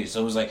better players.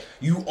 So it's like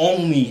you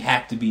only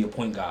have to be a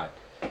point guard.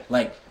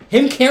 Like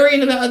him carrying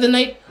them the other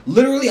night.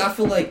 Literally, I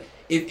feel like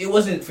if it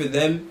wasn't for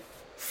them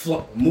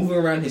moving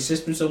around his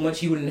system so much,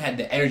 he wouldn't have had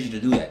the energy to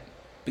do that.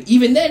 But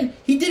even then,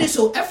 he did it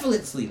so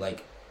effortlessly.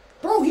 Like,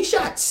 bro, he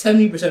shot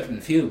 70% from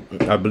the field.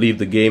 I believe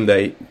the game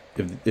that,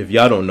 if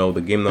y'all don't know,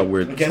 the game that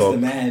we're Against the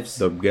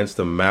Mavs. against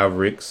the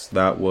Mavericks,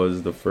 that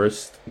was the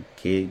first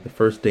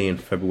day in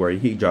February.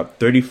 He dropped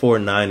 34,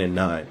 9, and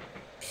 9.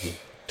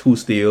 2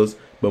 steals.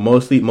 But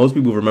most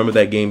people remember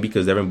that game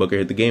because Devin Booker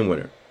hit the game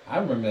winner. I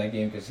remember that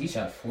game because he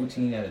shot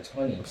 14 out of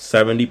 20.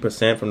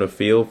 70% from the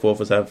field, 4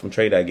 for 7 from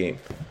trade that game.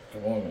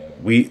 Come on,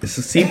 man.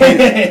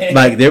 CP,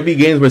 like, there be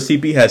games where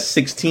CP has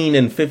 16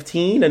 and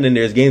 15, and then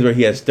there's games where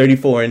he has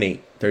 34 and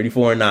 8,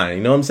 34 and 9.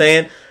 You know what I'm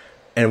saying?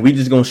 And we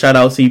just gonna shout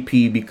out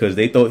CP because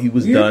they thought he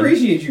was done. We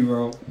appreciate you,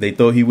 bro. They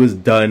thought he was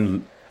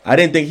done. I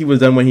didn't think he was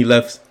done when he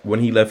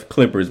left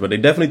Clippers, but they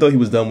definitely thought he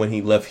was done when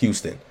he left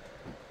Houston.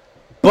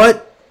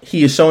 But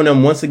he is showing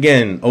them once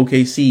again,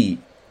 OKC,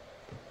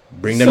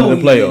 bring them to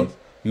the playoffs.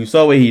 You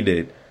saw what he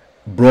did.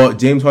 Brought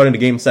James Harden to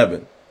Game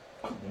 7.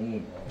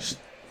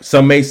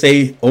 Some may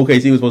say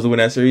OKC was supposed to win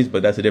that series,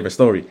 but that's a different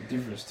story.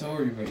 Different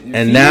story, but and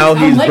Phoenix, now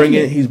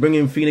he's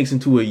bringing Phoenix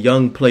into a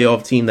young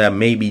playoff team that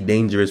may be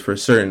dangerous for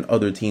certain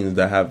other teams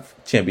that have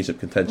championship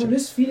contention. Bro,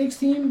 this Phoenix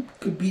team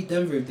could beat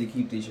Denver if they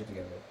keep their shit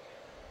together.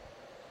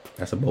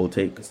 That's a bold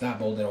take. It's not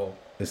bold at all.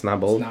 It's not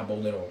bold. It's not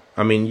bold at all.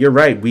 I mean, you're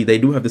right. They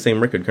do have the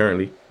same record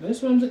currently.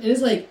 That's what I'm saying.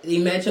 It's like they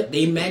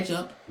match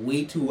up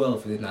way too well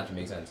for this not to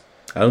make sense.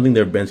 I don't think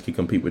their bench can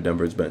compete with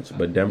Denver's bench,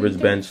 but Denver's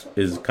bench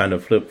is kind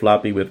of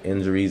flip-floppy with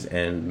injuries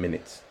and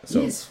minutes.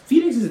 So yes,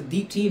 Phoenix is a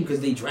deep team because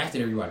they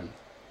drafted everybody.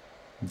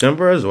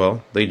 Denver as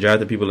well. They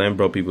drafted people and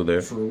brought people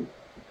there. True.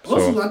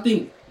 Also, I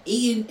think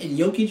Ayton and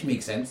Jokic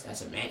make sense.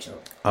 That's a matchup.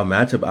 A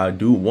matchup I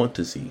do want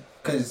to see.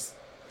 Because,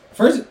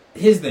 first,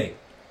 his thing.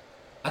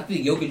 I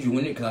think Jokic will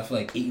win it because I feel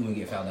like Ayton will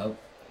get fouled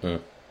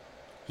out.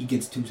 He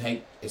gets too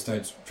tight and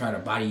starts trying to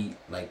body,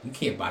 like, you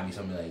can't body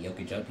somebody like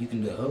Jokic up. You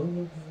can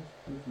do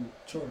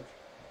charge.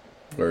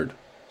 Word.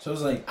 So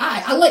it's like,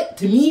 I like,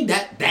 to me,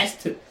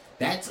 that's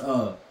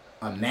a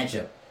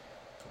matchup.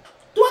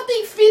 Do I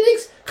think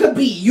Phoenix could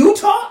beat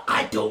Utah?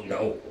 I don't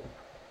know.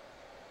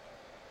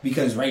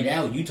 Because right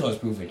now, Utah's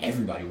proving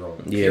everybody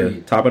wrong. Yeah,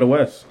 period. top of the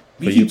West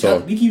for We Utah.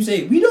 we keep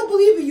saying, we don't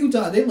believe in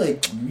Utah. They're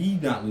like, we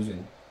not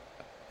losing.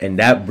 And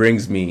that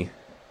brings me.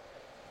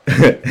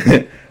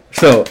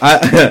 So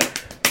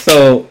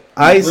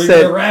I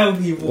said,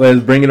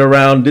 let's bring it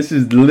around. This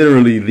is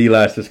literally the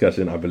last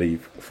discussion, I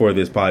believe, for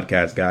this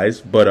podcast,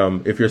 guys. But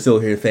if you're still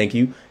here, thank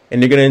you,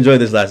 and you're gonna enjoy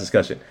this last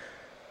discussion.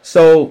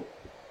 So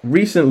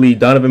recently,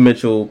 Donovan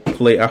Mitchell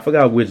played. I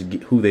forgot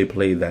who they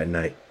played that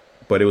night,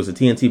 but it was a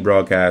TNT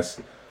broadcast.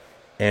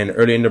 And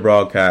early in the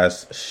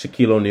broadcast,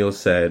 Shaquille O'Neal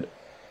said,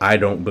 "I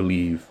don't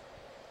believe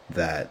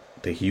that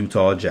the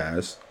Utah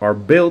Jazz are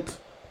built,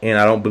 and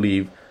I don't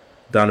believe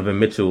Donovan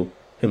Mitchell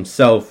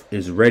himself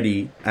is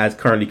ready, as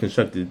currently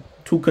constructed,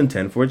 to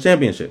contend for a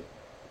championship."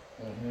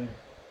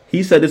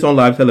 He said this on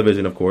live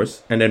television, of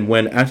course. And then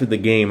when, after the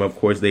game, of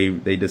course, they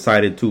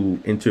decided to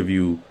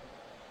interview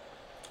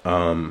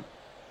Donovan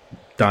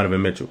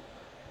Mitchell.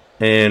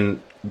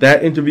 And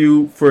that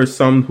interview, for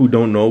some who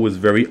don't know, was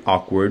very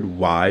awkward.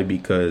 Why?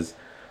 Because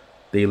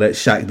they let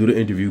Shaq do the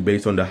interview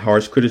based on the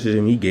harsh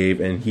criticism he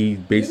gave. And he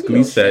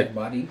basically said,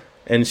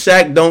 and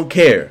Shaq don't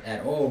care.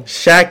 At all.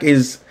 Shaq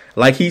is,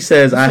 like he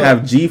says, I have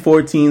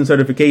G14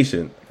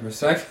 certification.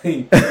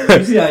 Exactly.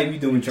 You see how you be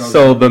doing, Charles.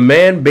 So the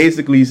man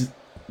basically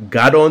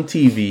got on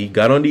TV,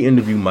 got on the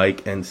interview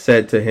mic, and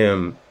said to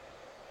him,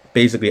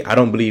 basically, I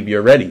don't believe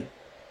you're ready.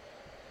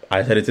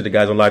 I said it to the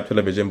guys on live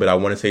television, but I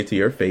want to say to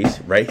your face,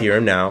 right here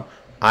and now,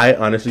 I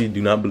honestly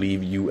do not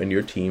believe you and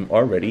your team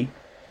are ready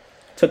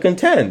to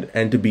contend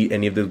and to beat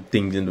any of the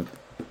teams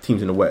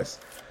in the West.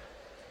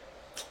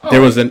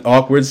 There was an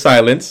awkward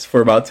silence for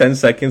about 10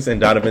 seconds,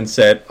 and Donovan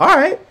said, all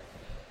right.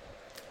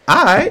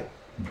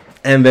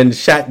 And then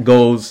Shaq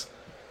goes,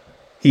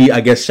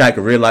 I guess Shaq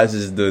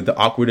realizes the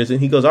awkwardness, and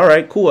he goes, all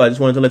right, cool, I just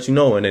wanted to let you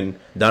know. And then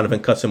Donovan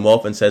cuts him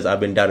off and says, I've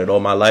been doubted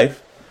all my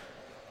life.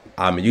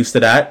 I'm used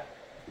to that,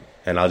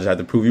 and I'll just have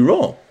to prove you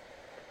wrong.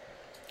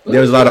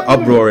 There was a lot of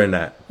uproar in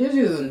that.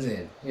 Here's what I'm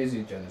saying.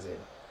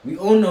 We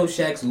all know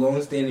Shaq's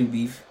long-standing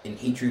beef and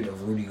hatred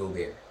of Rudy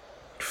Gobert.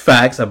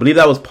 Facts. I believe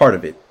that was part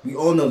of it. We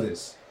all know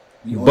this.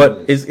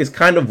 But it's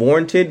kind of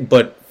warranted,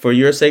 but for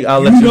your sake,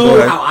 I'll let you know go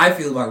ahead. how I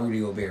feel about Rudy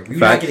Gobert. We're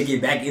not going to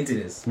get back into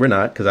this. We're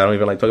not, because I don't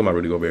even like talking about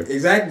Rudy Gobert.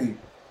 Exactly.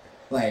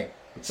 Like,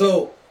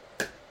 so,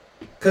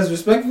 because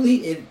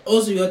respectfully, and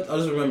also you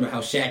also remember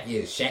how Shaq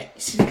is.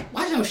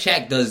 Why Watch how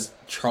Shaq does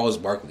Charles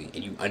Barkley,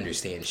 and you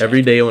understand Shaq.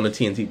 Every day on the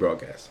TNT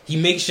broadcast. He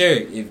makes sure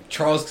if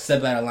Charles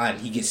step out of line,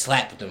 he gets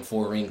slapped with them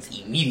 4 rings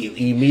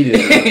immediately.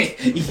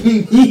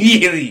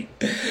 Immediately.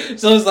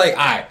 So it's like,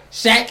 alright,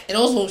 Shaq, and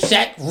also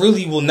Shaq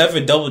really will never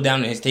double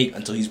down on his take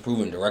until he's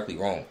proven directly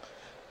wrong.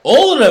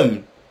 All of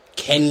them,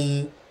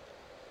 Kenny,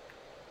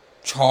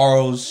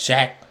 Charles,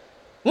 Shaq.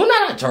 Well,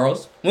 not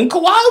Charles. When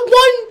Kawhi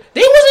won,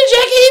 they wasn't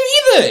jacking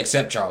him either.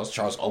 Except Charles.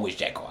 Charles always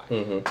jack Kawhi.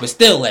 Mm-hmm. But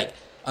still, like,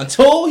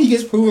 until he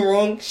gets proven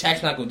wrong,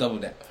 Shaq's not gonna double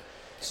down.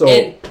 So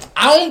and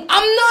I'm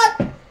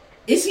not.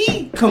 Is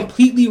he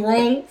completely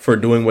wrong for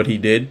doing what he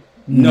did?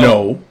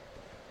 No.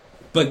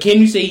 But can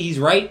you say he's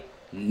right?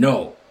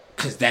 No,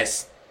 because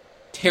that's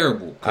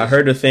terrible. I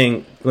heard a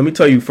thing. Let me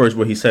tell you first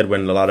what he said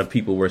when a lot of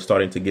people were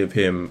starting to give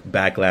him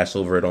backlash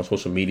over it on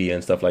social media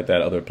and stuff like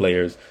that. Other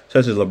players,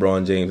 such as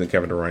LeBron James and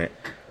Kevin Durant.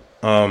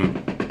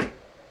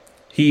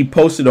 He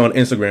posted on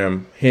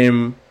Instagram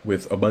him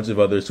with a bunch of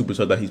other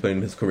superstars that he's played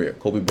in his career: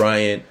 Kobe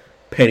Bryant,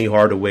 Penny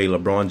Hardaway,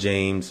 LeBron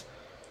James,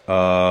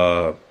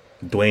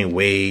 Dwayne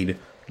Wade,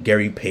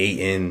 Gary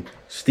Payton,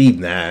 Steve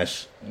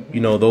Nash. You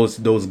know,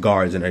 those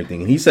guards and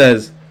everything. And he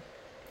says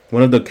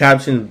one of the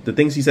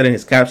things he said in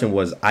his caption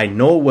was, "I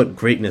know what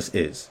greatness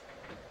is.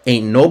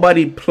 Ain't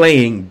nobody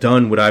playing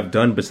done what I've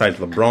done besides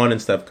LeBron and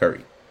Steph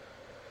Curry.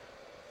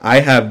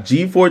 I have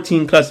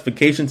G14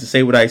 classification to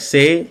say what I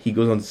say." He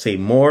goes on to say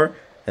more,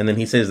 and then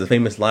he says the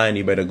famous line,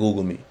 "You better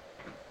Google me."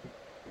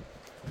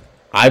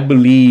 I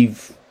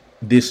believe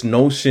this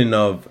notion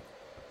of,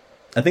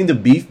 I think the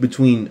beef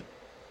between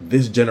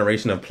this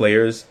generation of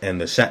players and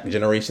the Shaq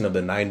generation of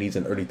the 90s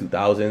and early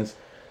 2000s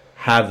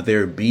have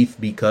their beef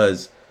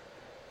because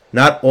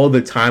not all the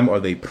time are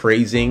they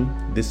praising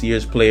this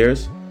year's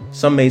players.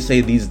 Some may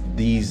say these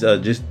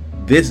just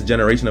this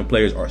generation of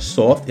players are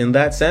soft in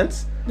that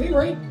sense. You're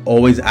right.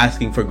 Always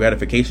asking for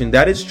gratification.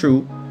 That is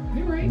true.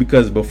 You're right.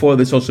 Because before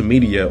the social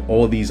media,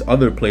 all these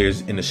other players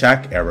in the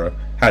Shaq era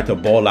had to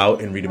ball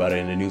out and read about it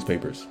in the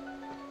newspapers.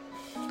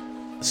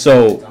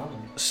 So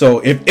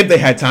if they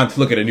had time to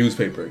look at a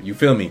newspaper, you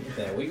feel me?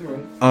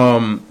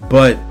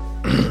 But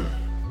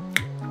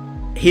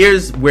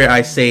here's where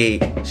I say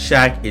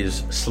Shaq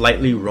is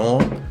slightly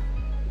wrong.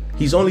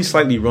 He's only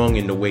slightly wrong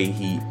in the way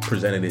he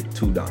presented it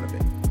to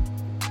Donovan.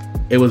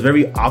 It was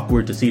very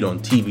awkward to see it on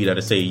TV that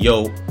to say,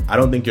 "Yo, I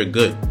don't think you're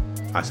good.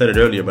 I said it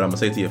earlier, but I'm gonna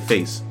say it to your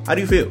face. How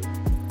do you feel?"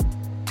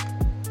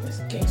 That's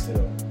gangster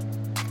though.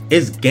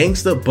 It's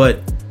gangster, but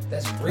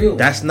that's real.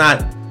 That's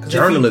not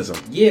journalism.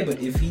 But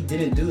if he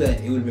didn't do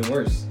that, it would have been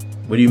worse.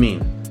 What do you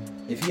mean?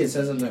 If he had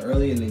said something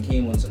early and then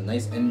came on some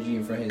nice energy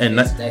in front of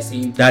his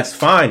face, that's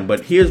fine.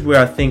 But here's where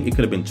I think it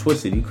could have been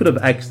twisted. You could have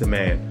asked the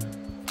man.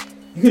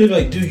 You could have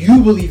been like, "Do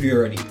you believe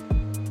you're ready?"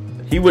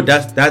 He would.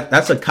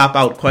 That's a cop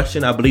out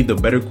question. I believe the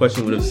better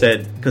question would have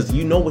said, because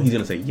you know what he's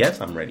gonna say.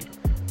 Yes, I'm ready.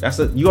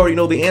 You already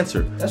know the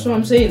answer. That's what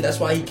I'm saying. That's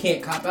why he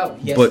can't cop out.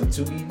 Yes, that's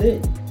what he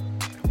did.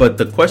 But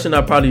the question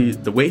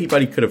the way he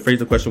probably could have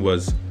phrased the question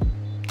was,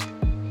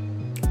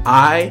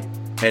 I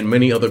and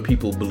many other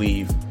people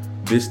believe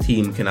this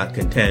team cannot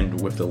contend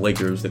with the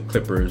Lakers, the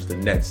Clippers, the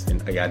Nets,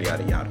 and yada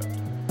yada yada.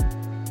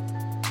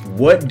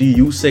 What do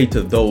you say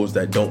to those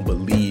that don't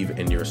believe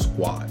in your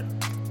squad?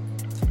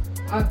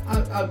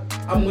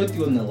 I'm with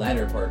you on the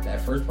latter part.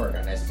 That first part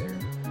not necessary.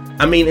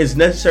 I mean, it's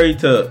necessary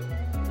to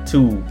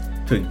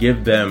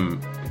give them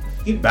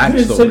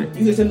backstory.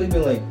 You could simply be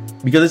like,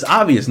 because it's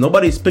obvious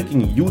nobody's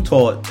picking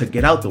Utah to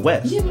get out the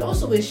West. Yeah, but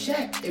also it's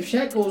Shaq. If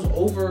Shaq goes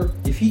over,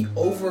 if he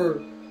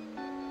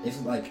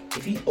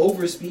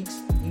overspeaks,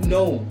 you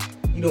know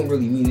you don't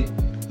really mean it.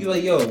 You're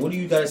like, "Yo, what do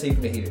you gotta say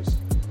for the haters?"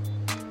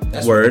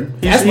 That's word.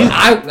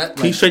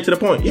 He's straight to the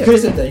point. You could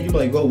have said that. You'd be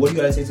like, "Well, what do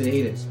you gotta say to the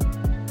haters?"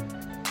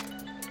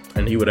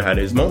 And he would have had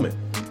his moment.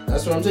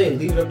 That's what I'm saying.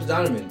 Leave it up to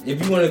Donovan.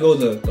 If you want to go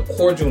the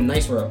cordial,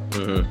 nice route.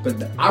 Mm-hmm.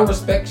 But I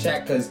respect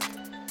Shaq because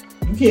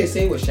you can't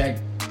say what Shaq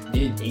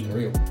did ain't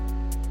real.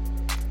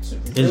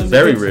 It's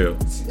very real.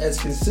 As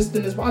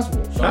consistent as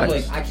possible. So I'm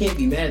like, I can't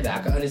be mad at that.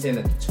 I can understand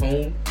that the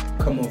tone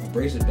come off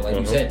abrasive, but like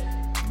you said,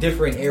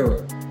 different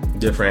era.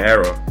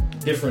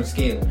 Different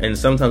scale. And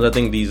sometimes I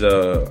think these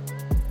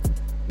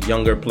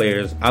younger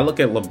players, I look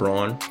at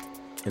LeBron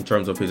in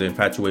terms of his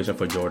infatuation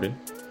for Jordan.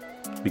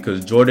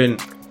 Because Jordan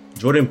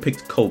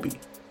picked Kobe.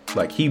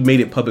 Like, he made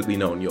it publicly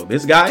known. Yo,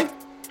 this guy,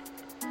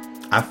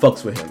 I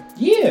fucks with him.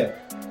 Yeah.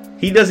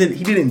 He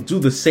didn't do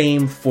the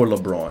same for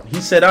LeBron.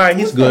 He said, all right,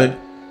 he's good.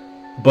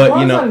 But,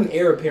 LeBron's not an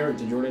heir apparent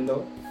to Jordan,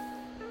 though.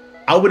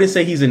 I wouldn't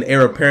say he's an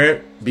heir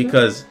apparent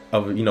because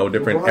of,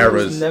 different LeBron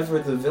eras. Was never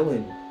the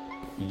villain.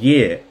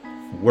 Yeah.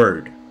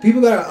 Word.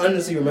 People gotta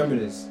honestly remember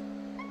this.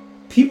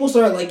 People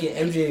started liking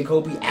MJ and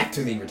Kobe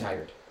after they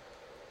retired.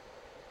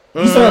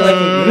 You started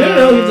liking...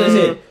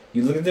 No.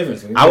 You look at the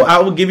difference. I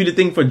will give you the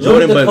thing for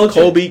Jordan, but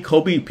culture.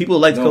 Kobe, people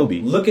liked Kobe.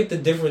 Look at the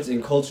difference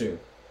in culture.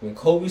 When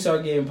Kobe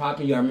started getting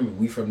popping, y'all remember,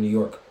 we from New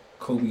York.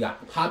 Kobe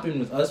got popping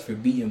with us for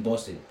beating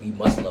Boston. We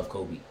must love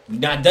Kobe. We're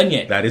not done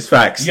yet. That is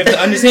facts. You have to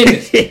understand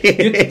this.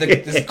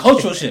 This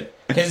cultural shit.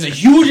 There's a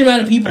huge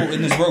amount of people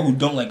in this world who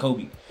don't like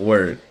Kobe.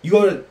 Word. If you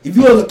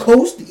go to the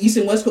coast, the East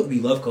and West Coast, we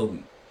love Kobe.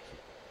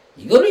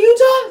 You go to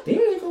Utah, they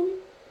don't like Kobe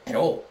at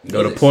all.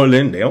 Go to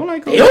Portland, they don't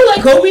like Kobe. They don't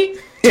like Kobe.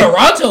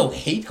 Toronto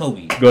hate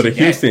Kobe. Go to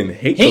Houston,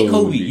 hate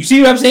Kobe. You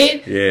see what I'm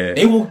saying? Yeah.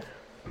 They will.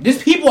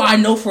 There's people I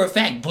know for a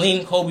fact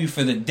blame Kobe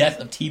for the death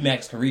of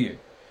T-Mac's career.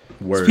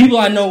 Word. There's people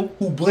I know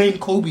who blame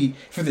Kobe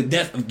for the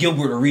death of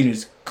Gilbert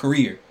Arenas'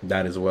 career.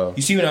 That as well.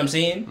 You see what I'm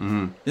saying?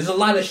 Mm-hmm. There's a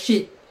lot of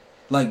shit.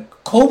 Like,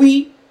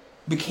 Kobe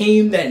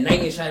became that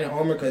knight in shining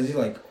armor because he's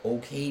like,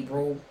 okay,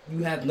 bro,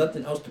 you have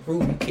nothing else to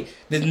prove. You can't,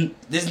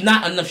 there's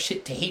not enough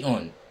shit to hate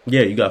on.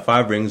 Yeah, you got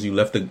 5 rings. You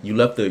left the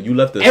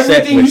everything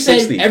set with you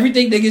 60. said,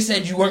 everything niggas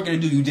said you weren't gonna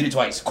do, you did it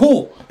twice.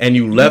 Cool. And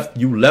you left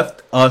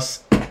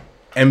us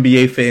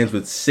NBA fans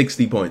with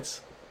 60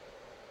 points.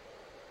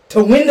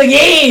 To win the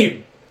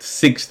game.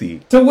 60.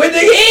 To win the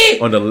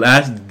game. On the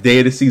last day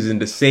of the season,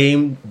 the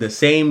same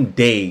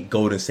day,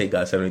 Golden State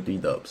got 73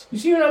 dubs. You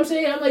see what I'm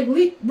saying? I'm like,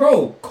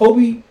 bro,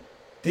 Kobe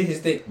did his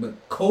thing, but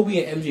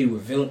Kobe and MJ were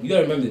villains. You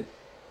gotta remember,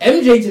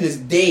 MJ to this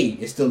day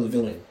is still a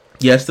villain.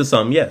 Yes, to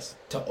some, yes.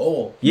 To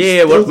all.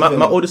 Yeah,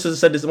 my older sister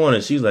said this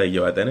morning. She was like,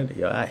 yo, at the end of the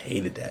day, yo, I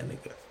hated that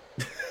nigga.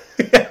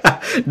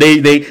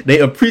 they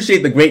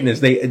appreciate the greatness.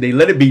 They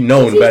let it be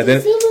known. But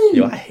then,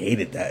 yo, I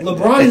hated that.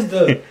 LeBron is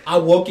the I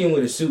walk in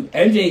with a suit.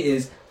 MJ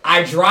is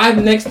I drive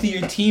next to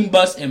your team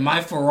bus in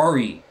my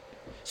Ferrari.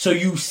 So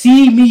you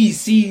see me,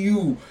 see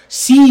you,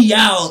 see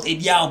y'all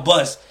in y'all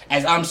bus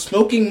as I'm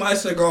smoking my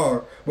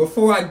cigar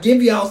before I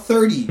give y'all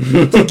 30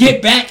 to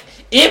get back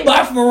in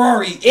my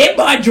Ferrari, in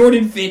my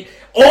Jordan fit,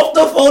 off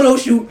the photo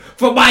shoot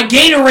for my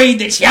Gatorade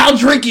that y'all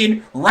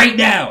drinking right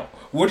now.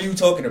 What are you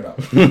talking about?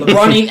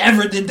 LeBron ain't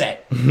ever did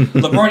that.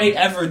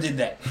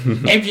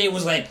 MJ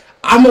was like,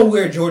 I'm gonna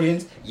wear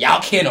Jordans. Y'all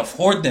can't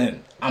afford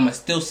them. I'm gonna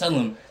still sell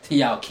them to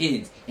y'all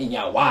kids, and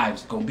y'all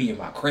wives gonna be in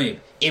my crib,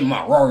 in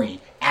my Rari,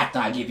 after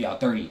I give y'all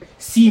 30.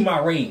 See my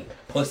ring,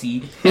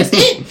 pussy. That's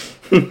it.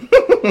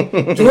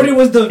 Jordan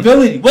was the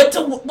villain. He went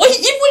in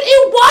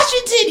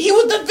Washington. He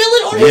was the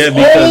villain on his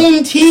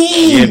own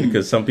team. Yeah,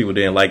 because some people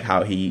didn't like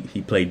how he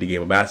played the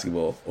game of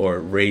basketball or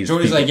raised.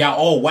 Jordan's people. like, y'all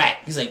all whack.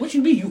 He's like, what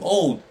you mean you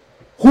old?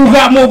 Who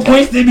got more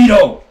points than me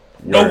though?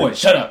 No one.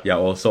 Shut up.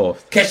 Y'all all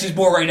soft. Catch this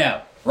ball right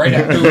now. Right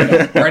now. Do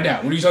it right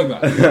now. What are you talking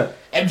about?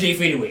 MJ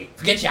fadeaway.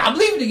 Forget y'all. I'm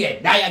leaving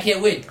again. Now y'all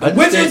can't win. The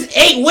Wizards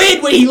ain't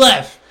win when he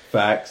left.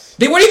 Facts.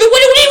 They weren't even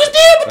winning when he was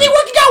there, but they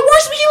got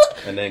worse when he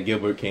left. And then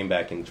Gilbert came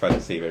back and tried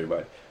to save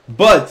everybody.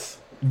 But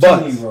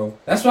bro.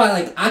 That's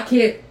why I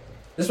can't.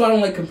 That's why I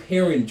don't like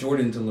comparing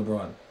Jordan to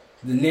LeBron.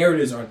 The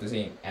narratives aren't the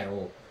same at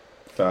all.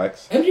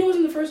 Facts. MJ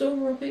wasn't the first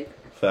overall pick.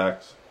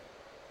 Facts.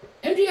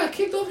 MJ got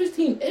kicked off his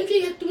team.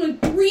 MJ had to win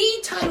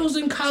 3 titles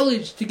in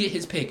college to get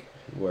his pick.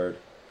 Word.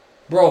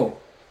 Bro,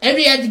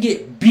 MJ had to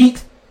get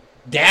beat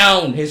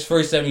down his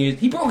first 7 years.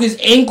 He broke his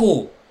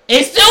ankle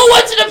and still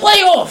went to the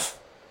playoff.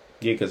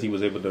 Yeah, because he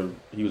was able to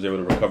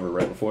recover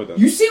right before that.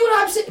 You see what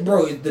I'm saying,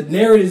 bro? The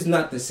narrative's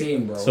not the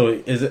same, bro.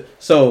 So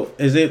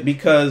is it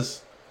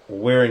because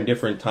we're in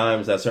different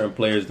times that certain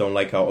players don't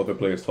like how other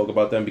players talk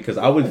about them? Because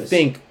I would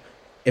think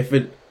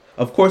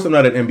of course I'm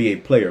not an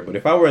NBA player, but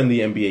if I were in the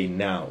NBA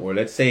now, or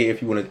let's say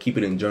if you want to keep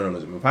it in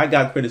journalism, if I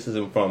got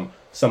criticism from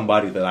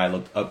somebody that I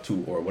looked up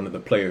to or one of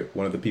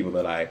the people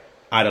that I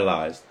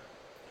idolized,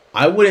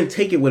 I wouldn't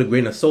take it with a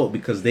grain of salt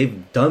because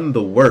they've done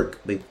the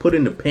work. They've put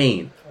in the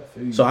pain.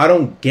 So I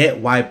don't get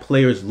why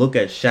players look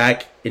at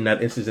Shaq in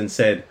that instance and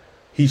said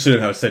he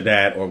shouldn't have said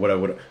that or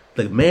whatever.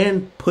 The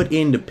man put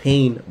in the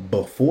pain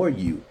before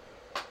you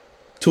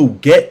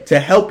to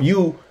help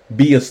you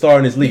be a star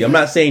in this league. I'm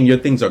not saying your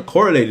things are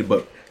correlated,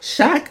 but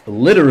Shaq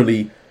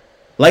literally,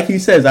 like he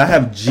says, I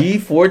have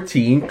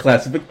G14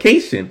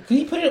 classification.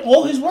 He put in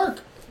all his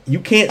work.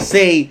 You can't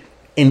say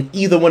in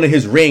either one of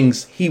his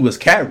rings he was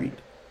carried.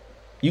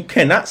 You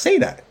cannot say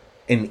that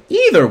in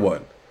either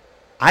one.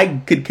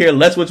 I could care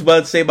less what you're about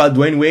to say about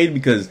Dwayne Wade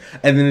because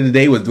at the end of the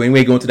day, was Dwayne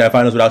Wade going to that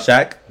finals without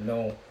Shaq?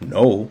 No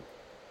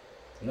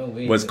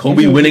way. Was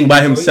Kobe winning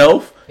by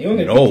himself? No.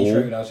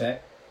 Without Shaq.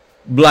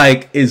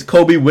 Like, is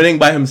Kobe winning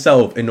by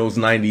himself in those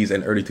 90s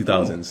and early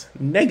 2000s?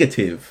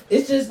 Negative.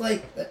 It's just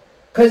like,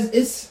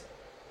 because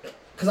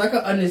I can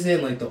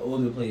understand like the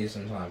older players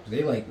sometimes.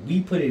 They like, we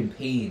put in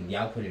pain,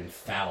 y'all put in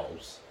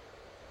fouls.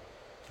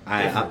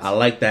 I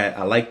like that.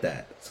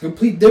 It's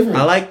complete different.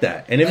 I like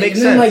that, and it makes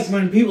and then, sense. Like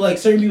when people, like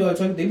certain people are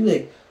talking, they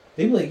be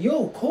like,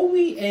 yo,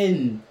 Kobe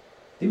and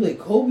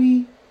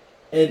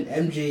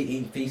MJ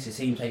ain't face the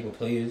same type of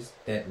players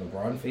that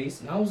LeBron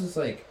faced, and I was just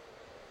like,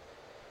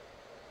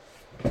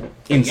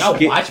 y'all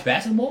watch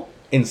basketball?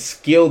 In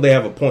skill, they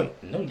have a point.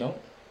 No, you don't.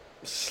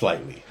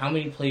 Slightly. How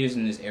many players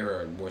in this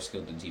era are more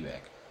skilled than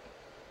T-Mac?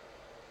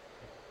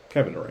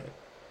 Kevin Durant.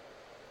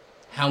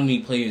 How many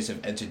players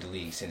have entered the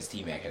league since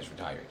T-Mac has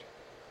retired?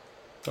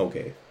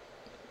 Okay.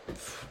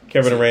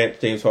 Kevin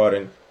Durant, James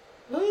Harden,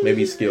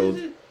 maybe skilled.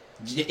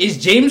 Is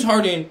James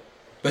Harden,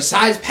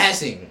 besides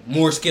passing,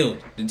 more skilled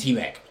than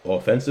T-Mac?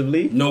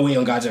 Offensively? No way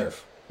on God's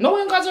earth. I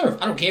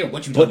don't care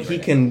what you do. But he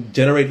can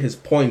generate his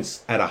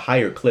points at a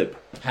higher clip.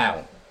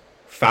 How?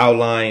 foul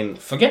line.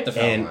 Forget the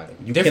foul and line.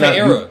 You Different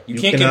cannot, era.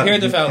 You can't compare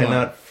the foul line. You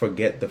cannot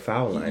forget the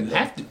foul line. You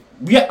have to.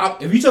 Yeah,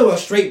 if you talk about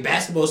straight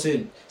basketball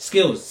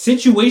skills,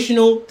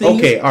 situational things.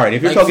 Okay, all right.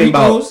 If you're like talking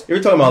about, throws, if you're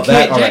talking about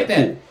that, all right,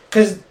 cool.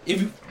 Because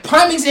if you,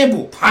 prime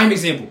example.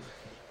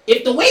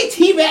 If the way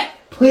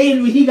T-Mac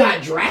played when he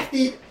got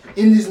drafted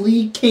in this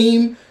league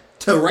came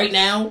to right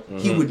now,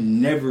 he would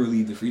never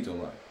leave the free throw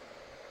line.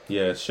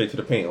 Yeah, straight to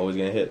the paint, always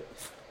getting hit.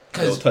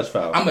 Because touch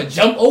foul. I'm going to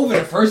jump over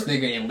the first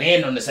nigga and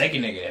land on the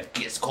second nigga that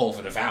gets called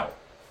for the foul.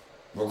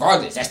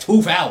 Regardless, that's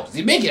 2 fouls.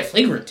 They make it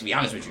flagrant, to be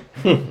honest with you.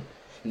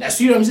 And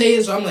that's, you know what I'm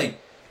saying? So I'm like,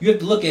 you have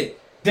to look at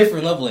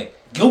different level. Like,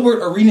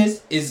 Gilbert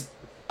Arenas is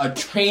a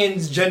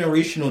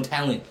transgenerational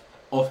talent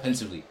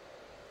offensively.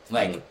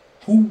 Like,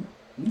 who,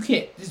 you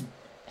can't,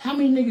 how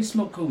many niggas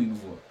smoked Kobe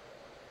before?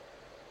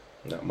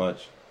 Not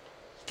much.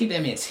 Give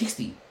that man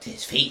 60 to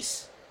his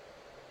face.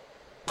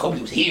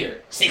 Kobe was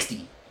here,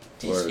 60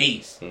 to his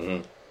face.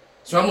 Mm-hmm.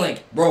 So I'm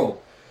like, bro,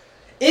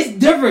 it's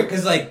different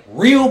because, like,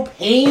 real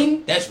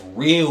pain, that's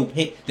real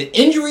pain. The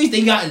injuries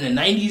they got in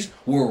the 90s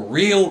were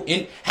real.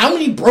 How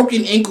many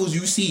broken ankles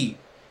you see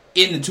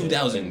in the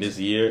 2000s? In this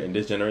year, in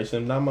this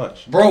generation, not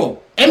much.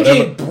 Bro,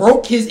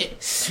 MJ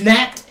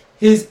snapped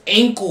his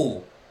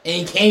ankle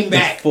and came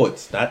back. His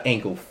foot, not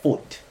ankle,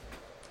 foot.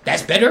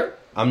 That's better?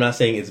 I'm not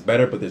saying it's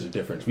better, but there's a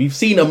difference. We've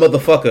seen a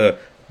motherfucker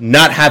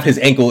not have his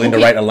ankle in the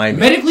right alignment.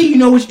 Medically, you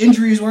know which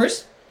injury is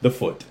worse? The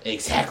foot.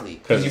 Exactly.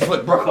 Because your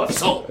foot broke off.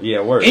 So,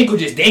 yeah, word. Ankle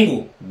just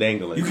dangle.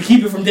 Dangling. You can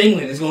keep it from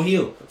dangling. It's going to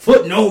heal.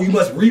 Foot, no. You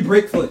must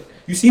re-break foot.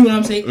 You see what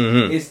I'm saying?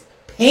 Mm-hmm. It's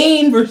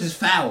pain versus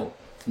foul.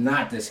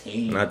 Not the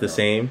same. Not the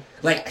same.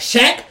 Like,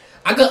 Shaq,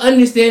 I can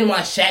understand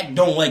why Shaq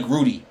don't like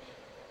Rudy.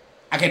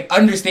 I can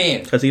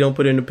understand. Because he don't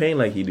put in the pain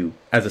like he do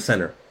as a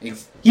center. He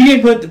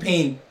didn't put the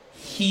pain.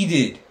 He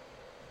did.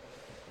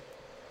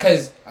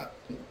 Because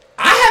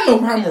I have no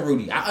problem with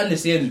Rudy. I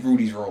understand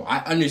Rudy's role. I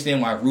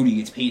understand why Rudy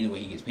gets paid the way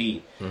he gets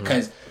paid.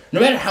 Because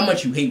no matter how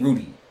much you hate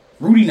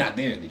Rudy not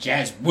there. The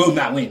Jazz will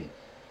not win.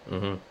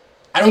 Mm-hmm.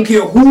 I don't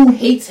care who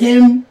hates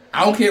him.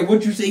 I don't care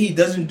what you say he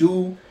doesn't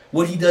do,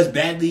 what he does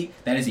badly.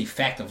 That is a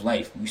fact of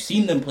life. You've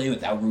seen them play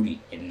without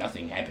Rudy, and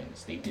nothing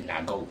happens. They did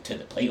not go to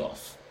the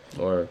playoffs.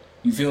 Or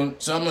you feel?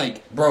 So I'm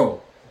like,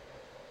 bro,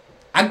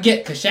 I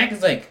get, because Shaq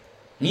is like,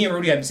 me and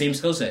Rudy have the same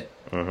skill set.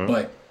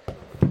 But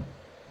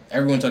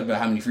everyone talked about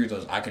how many free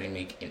throws I couldn't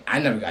make, and I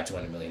never got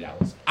 $200 million.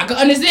 I could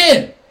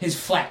understand his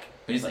flack,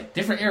 but it's like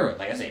different era.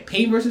 Like I said,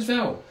 pain versus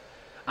foul.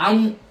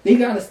 They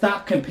gotta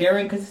stop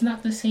comparing because it's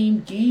not the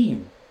same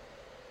game.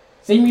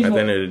 Same reason. At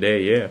the end of the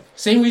day, yeah.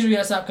 Same reason we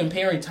gotta stop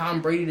comparing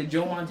Tom Brady to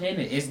Joe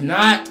Montana. It's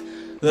not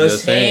the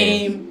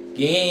same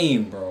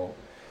game, bro.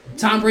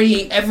 Tom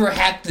Brady ain't ever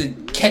had to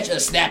catch a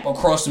snap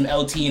across some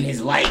LT in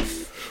his life.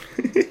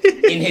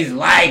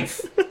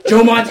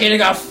 Joe Montana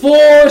got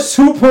 4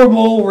 Super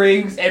Bowl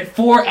rings and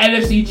 4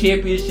 NFC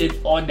championships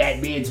on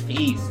that man's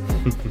face.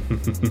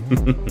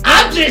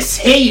 I'm just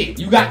saying,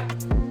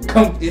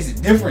 there's a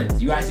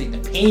difference. You gotta say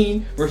the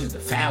pain versus the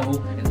foul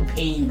and the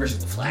pain versus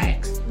the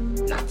flags.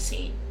 Not the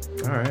same.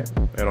 Alright.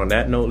 And on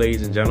that note,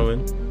 ladies and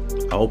gentlemen,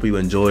 I hope you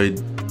enjoyed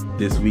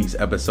this week's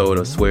episode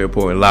of Sway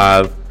Reporting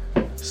Live,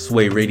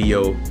 Sway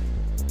Radio.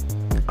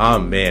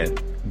 Man.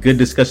 Good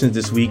discussions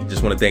this week.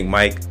 Just want to thank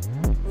Mike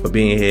for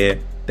being here.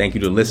 Thank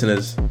you to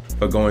listeners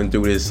for going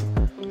through this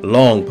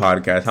long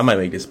podcast. I might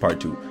make this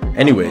part 2.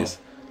 Anyways,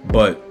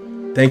 but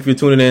thank you for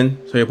tuning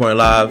in. Sway Reporting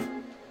Live,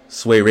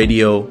 Sway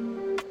Radio,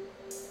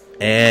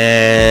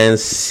 and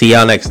see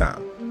y'all next time.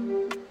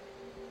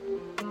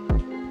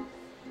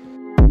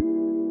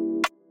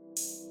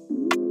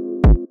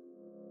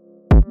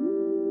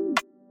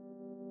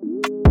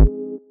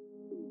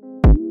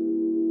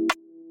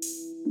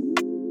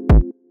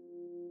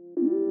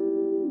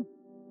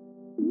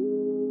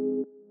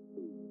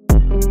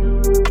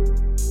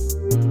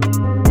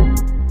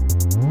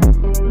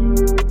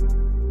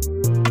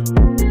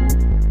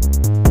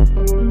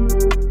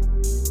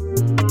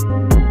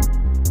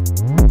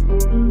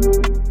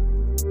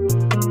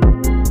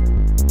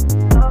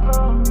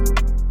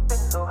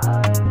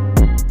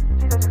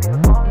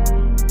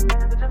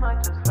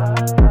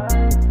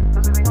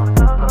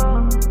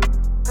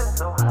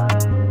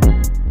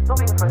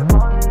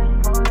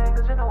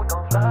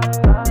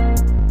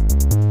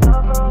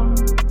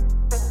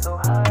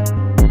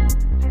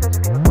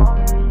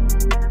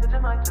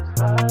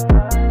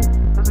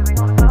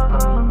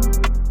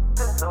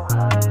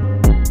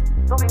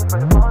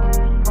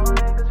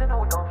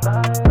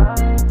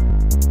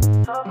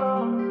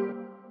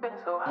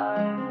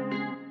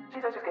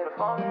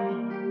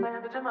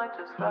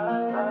 Just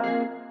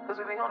fly, cause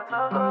we be on the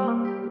top,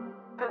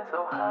 feeling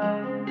so high.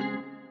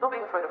 Don't be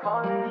afraid of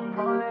falling,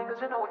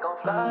 cause you know we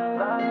gon'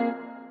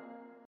 fly.